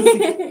learning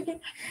this.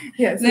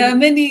 Yes. There are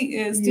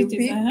many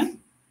stitches.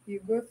 You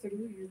go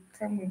through, you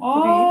come with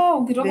 3.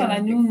 Ukitoka na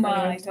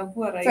nyuma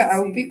itakuwa rahisi. So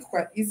I'll pick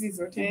kwa hizi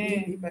zote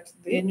mbili, but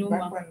the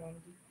back one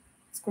only.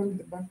 It's called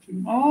the back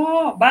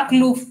loop. Back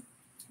loop.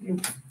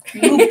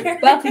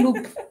 Back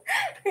loop.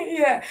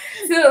 Yeah.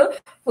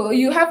 So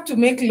you have to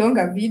make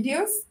longer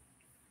videos.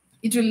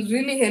 It will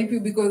really help you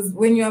because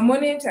when you are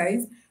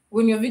monetized,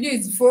 when your video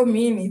is 4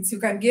 minutes, you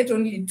can get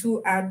only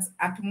 2 ads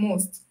at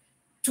most.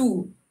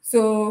 2.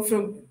 So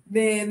from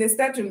the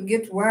start you'll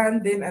get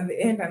 1, then at the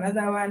end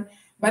another one.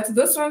 But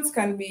those ones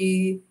can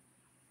be,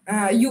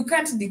 you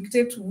can't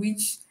dictate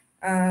which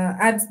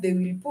ads they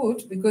will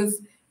put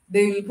because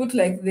they will put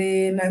like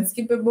the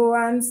non-skippable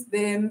ones,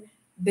 then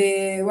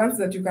the ones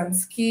that you can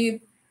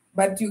skip,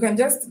 but you can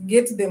just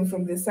get them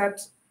from the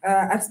start,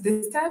 at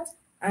the start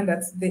and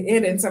at the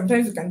end, and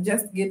sometimes you can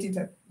just get it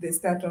at the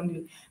start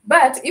only.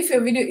 But if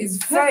your video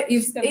is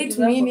 8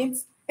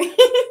 minutes,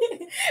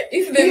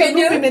 if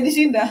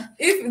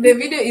the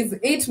video is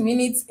 8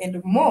 minutes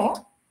and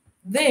more,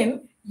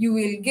 then you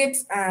will get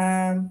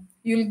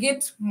you'll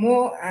get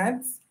more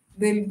ads.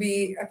 They'll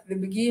be at the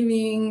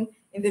beginning,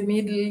 in the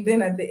middle,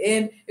 then at the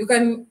end. You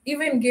can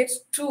even get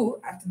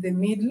 2 at the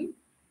middle,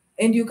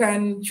 and you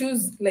can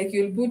choose, like,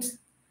 you'll put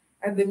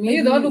at the middle,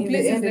 you the one who in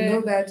the end, and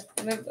all that.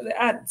 The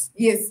ads.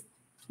 Yes.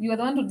 You are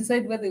the one to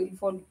decide where they will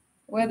fall,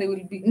 where they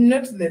will be.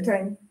 Not the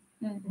time.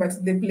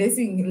 but the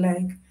placing,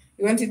 like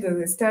you want it at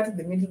the start,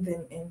 the middle,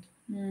 then end.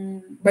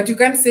 Mm. But you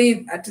can't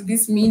say at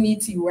this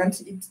minute you want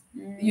it.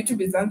 Mm.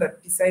 YouTube is the one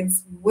that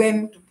decides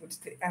when to put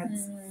the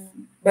ads.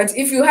 Mm. But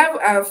if you have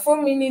a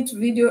 4-minute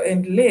video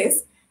and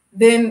less,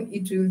 then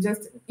it will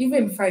just,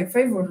 even five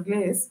or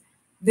less,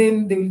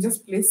 then they will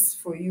just place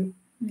for you.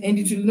 And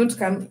it will not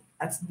come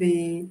at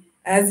the,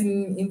 as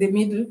in the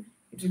middle,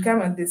 it will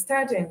come at the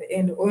start and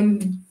end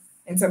only.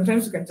 And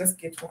sometimes you can just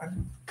get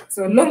one.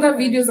 So longer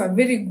videos are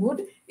very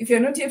good. If you're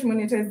not yet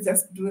monetized,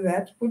 just do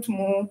that. Put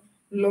more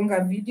longer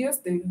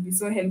videos, they will be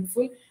so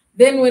helpful.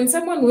 Then when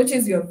someone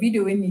watches your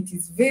video when it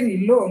is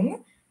very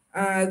long,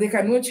 they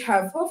can watch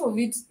half of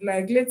it,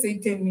 like let's say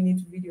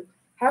 10-minute video.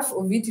 Half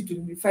of it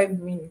will be 5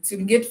 minutes.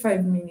 You'll get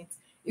 5 minutes.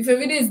 If a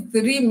video is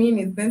 3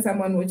 minutes, then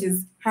someone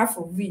watches half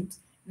of it,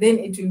 then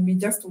it will be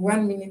just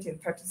 1 minute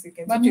and 30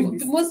 seconds. But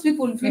most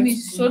people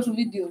finish short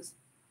videos.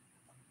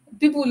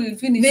 People will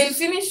finish. They'll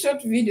finish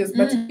short videos,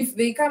 but if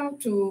they come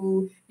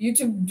to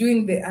YouTube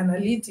doing the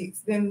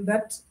analytics, then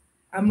that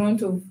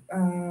amount of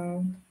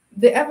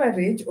the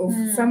average of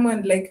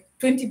someone, like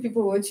 20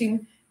 people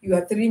watching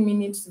your 3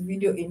 minutes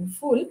video in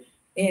full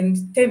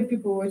and 10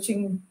 people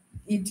watching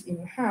it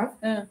in half,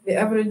 the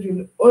average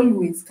will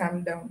always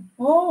come down.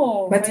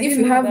 Oh, but if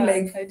you have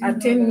like a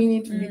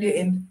 10-minute video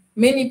and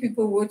many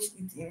people watch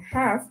it in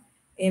half,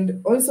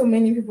 and also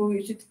many people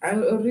watch it,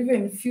 or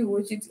even few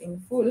watch it in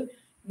full,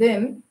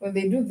 then when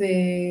they do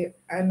the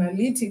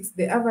analytics,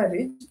 the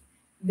average,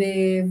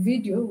 the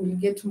video will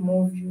get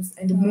more views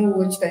and more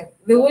watch time.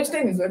 The watch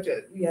time is what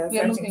we are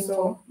searching,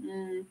 so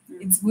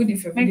it's good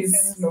if your video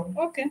is long.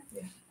 Okay.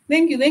 Yeah.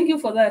 Thank you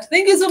for that.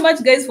 Thank you so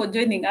much, guys, for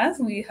joining us.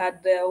 We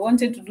had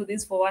wanted to do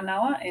this for 1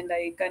 hour, and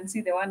I can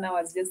see the 1 hour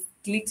has just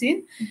clicked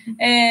in.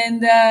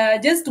 And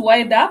just to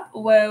wind up,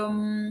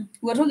 we're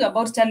talking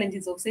about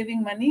challenges of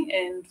saving money,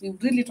 and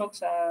we've really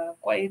talked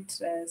quite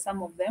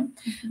some of them.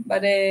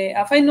 But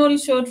a final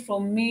shot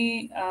from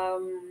me.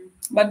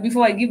 But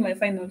before I give my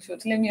final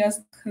shot, let me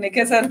ask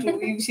Nekesa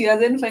if she has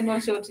any final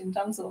shot in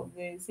terms of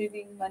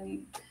saving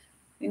money.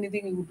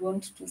 Anything you would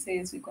want to say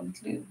as we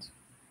conclude?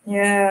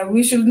 Yeah,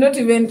 we should not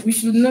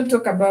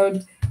talk about,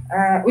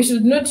 we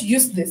should not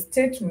use the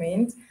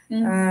statement,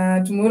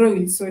 tomorrow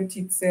will sort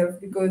itself,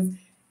 because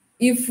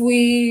if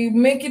we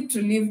make it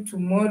to live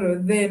tomorrow,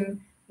 then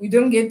we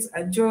don't get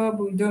a job,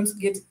 we don't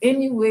get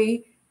any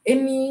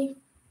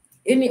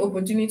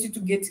opportunity to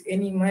get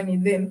any money,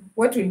 then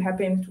what will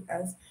happen to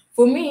us?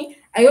 For me,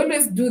 I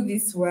always do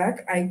this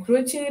work, I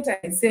crochet,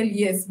 I sell,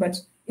 yes, but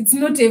it's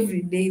not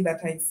every day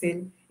that I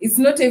sell. It's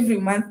not every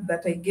month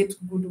that I get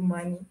good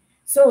money.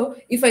 So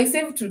if I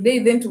save today,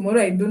 then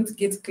tomorrow I don't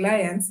get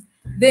clients,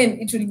 then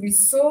it will be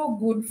so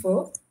good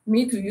for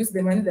me to use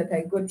the money that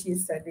I got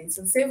yesterday.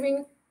 So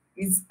saving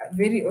is a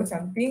very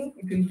awesome thing.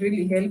 It will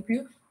really help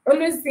you.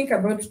 Always think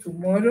about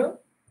tomorrow,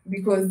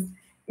 because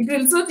it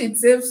will sort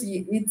itself,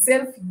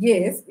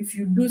 yes, if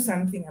you do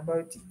something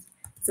about it.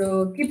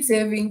 So keep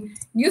saving.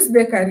 Use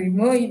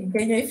Bekarimo in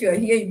Kenya. If you're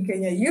here in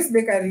Kenya, use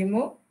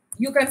Bekarimo.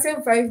 You can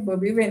save 5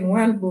 bob, even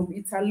 1 bob,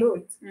 it's a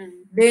lot.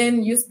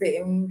 Then use the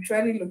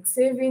Mshwari Lock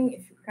saving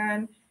if you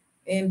can,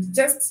 and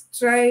just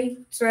try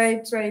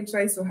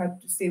so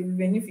hard to save,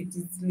 even if it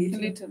is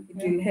little it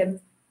will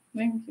help.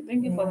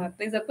 Thank you for that.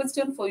 There's a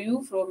question for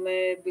you from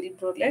Bill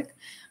Brolek.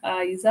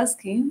 He's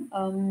asking,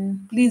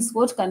 please,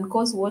 what can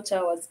cause watch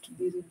hours to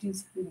be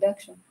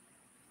reduction?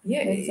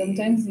 Yeah. Like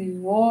sometimes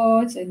you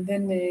watch and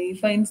then you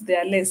find they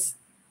are less.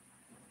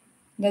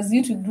 Does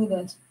YouTube do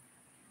that?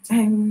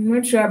 I'm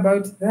not sure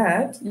about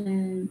that.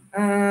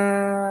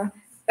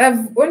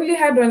 I've only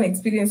had one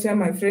experience where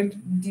my friend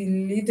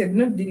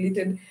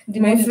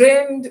my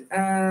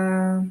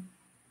friend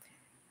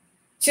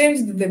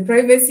changed the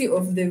privacy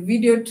of the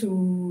video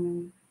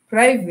to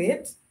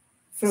private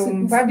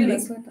from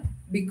public,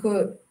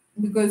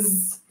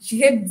 because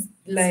she had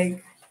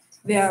like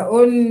their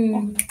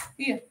own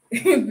she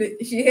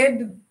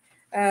had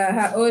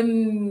her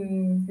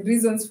own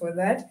reasons for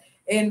that,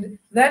 and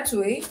that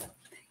way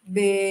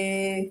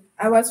the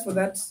hours for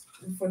that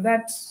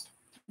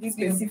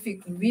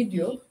specific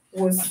video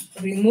was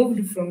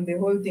removed from the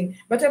whole thing.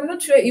 But I'm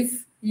not sure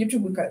if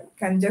YouTube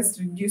can just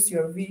reduce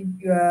your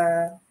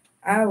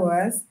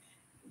hours,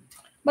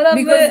 but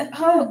because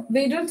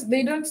they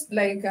don't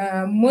like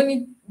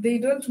they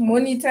don't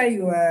monitor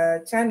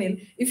your channel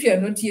if you are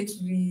not yet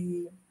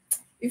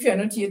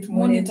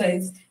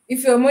monetized.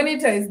 If you're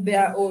monetized, they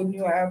are on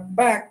your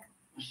back.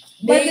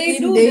 But they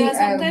do. There are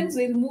sometimes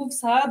they remove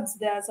subs.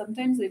 There are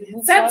sometimes they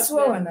remove subs.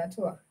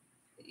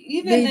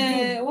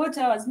 Even what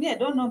hours? Me, I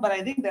don't know, but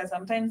I think that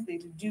sometimes they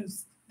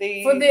reduce.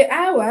 For the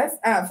hours,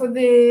 for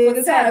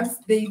the subs,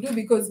 they do,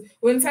 because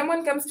when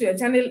someone comes to your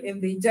channel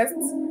and they just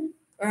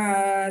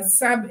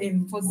sub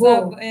and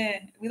without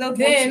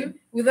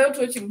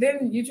watching,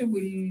 then YouTube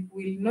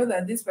will know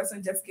that this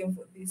person just came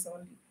for this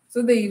only.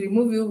 So they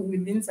remove you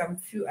within some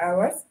few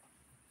hours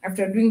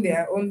after doing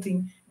their own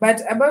thing.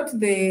 But about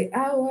the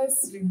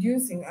hours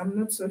reducing, I'm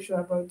not so sure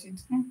about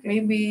it.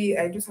 Maybe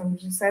I do some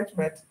research,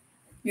 but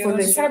You're For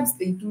not the sure. subs,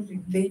 they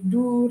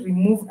do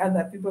remove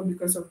other people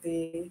because of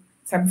the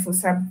sub for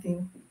sub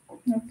thing.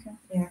 Okay.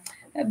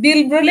 Yeah.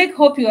 Bill Brolick,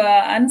 hope you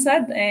are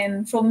answered.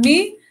 And from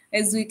me,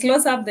 as we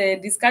close up the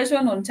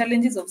discussion on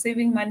challenges of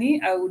saving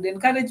money, I would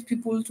encourage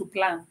people to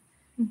plan.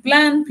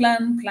 Plan,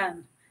 plan,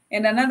 plan.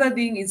 And another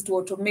thing is to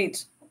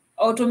automate.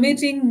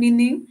 Automating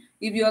meaning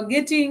if you are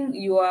getting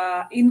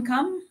your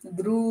income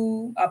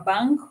through a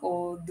bank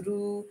or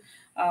through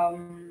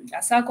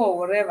a circle or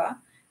whatever,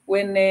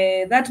 when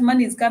that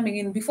money is coming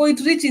in, before it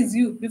reaches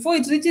you, before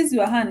it reaches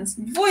your hands,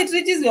 before it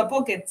reaches your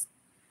pockets,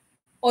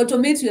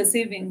 automate your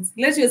savings.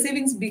 Let your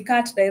savings be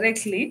cut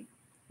directly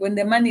when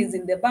the money is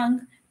in the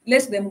bank.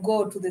 Let them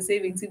go to the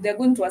savings. If they're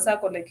going to a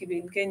circle like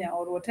in Kenya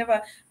or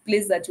whatever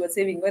place that you are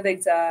saving, whether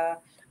it's a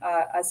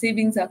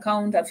savings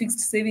account, a fixed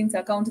savings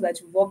account that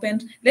you've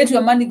opened, let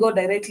your money go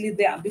directly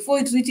there before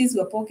it reaches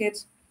your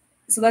pocket,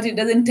 so that it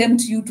doesn't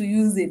tempt you to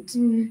use it.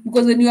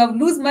 Because when you have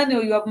lose money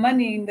or you have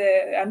money in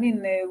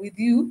the with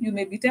you, you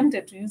may be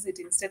tempted to use it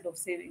instead of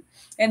saving.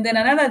 And then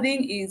another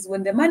thing is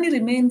when the money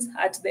remains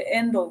at the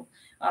end of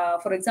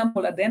for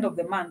example, at the end of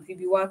the month, if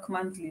you work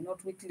monthly,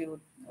 not weekly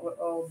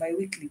or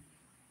bi-weekly,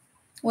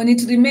 when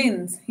it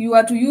remains, you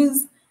are to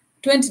use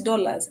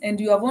 $20 and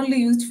you have only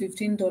used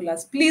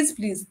 $15. Please,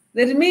 please,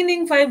 the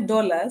remaining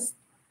 $5,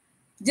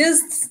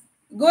 just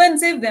go and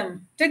save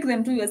them. Take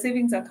them to your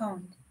savings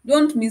account.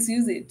 Don't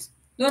misuse it.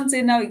 Don't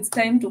say now it's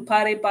time to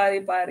parry.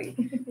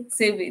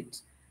 Save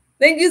it.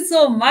 Thank you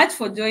so much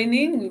for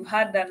joining. We've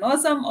had an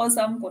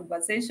awesome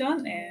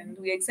conversation, and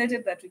we're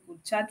excited that we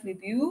could chat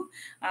with you.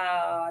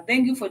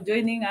 Thank you for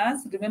joining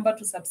us. Remember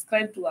to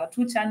subscribe to our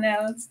 2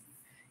 channels.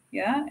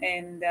 Yeah,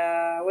 and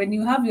when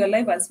you have your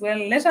live as well,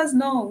 let us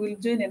know. We'll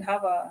join and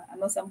have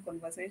an awesome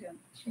conversation.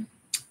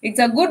 It's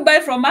a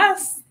goodbye from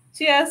us.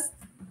 Cheers.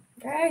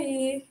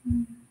 Bye.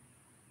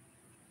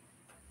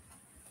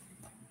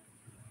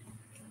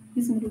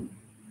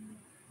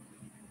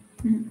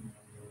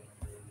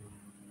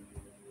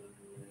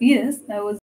 Yes, I was.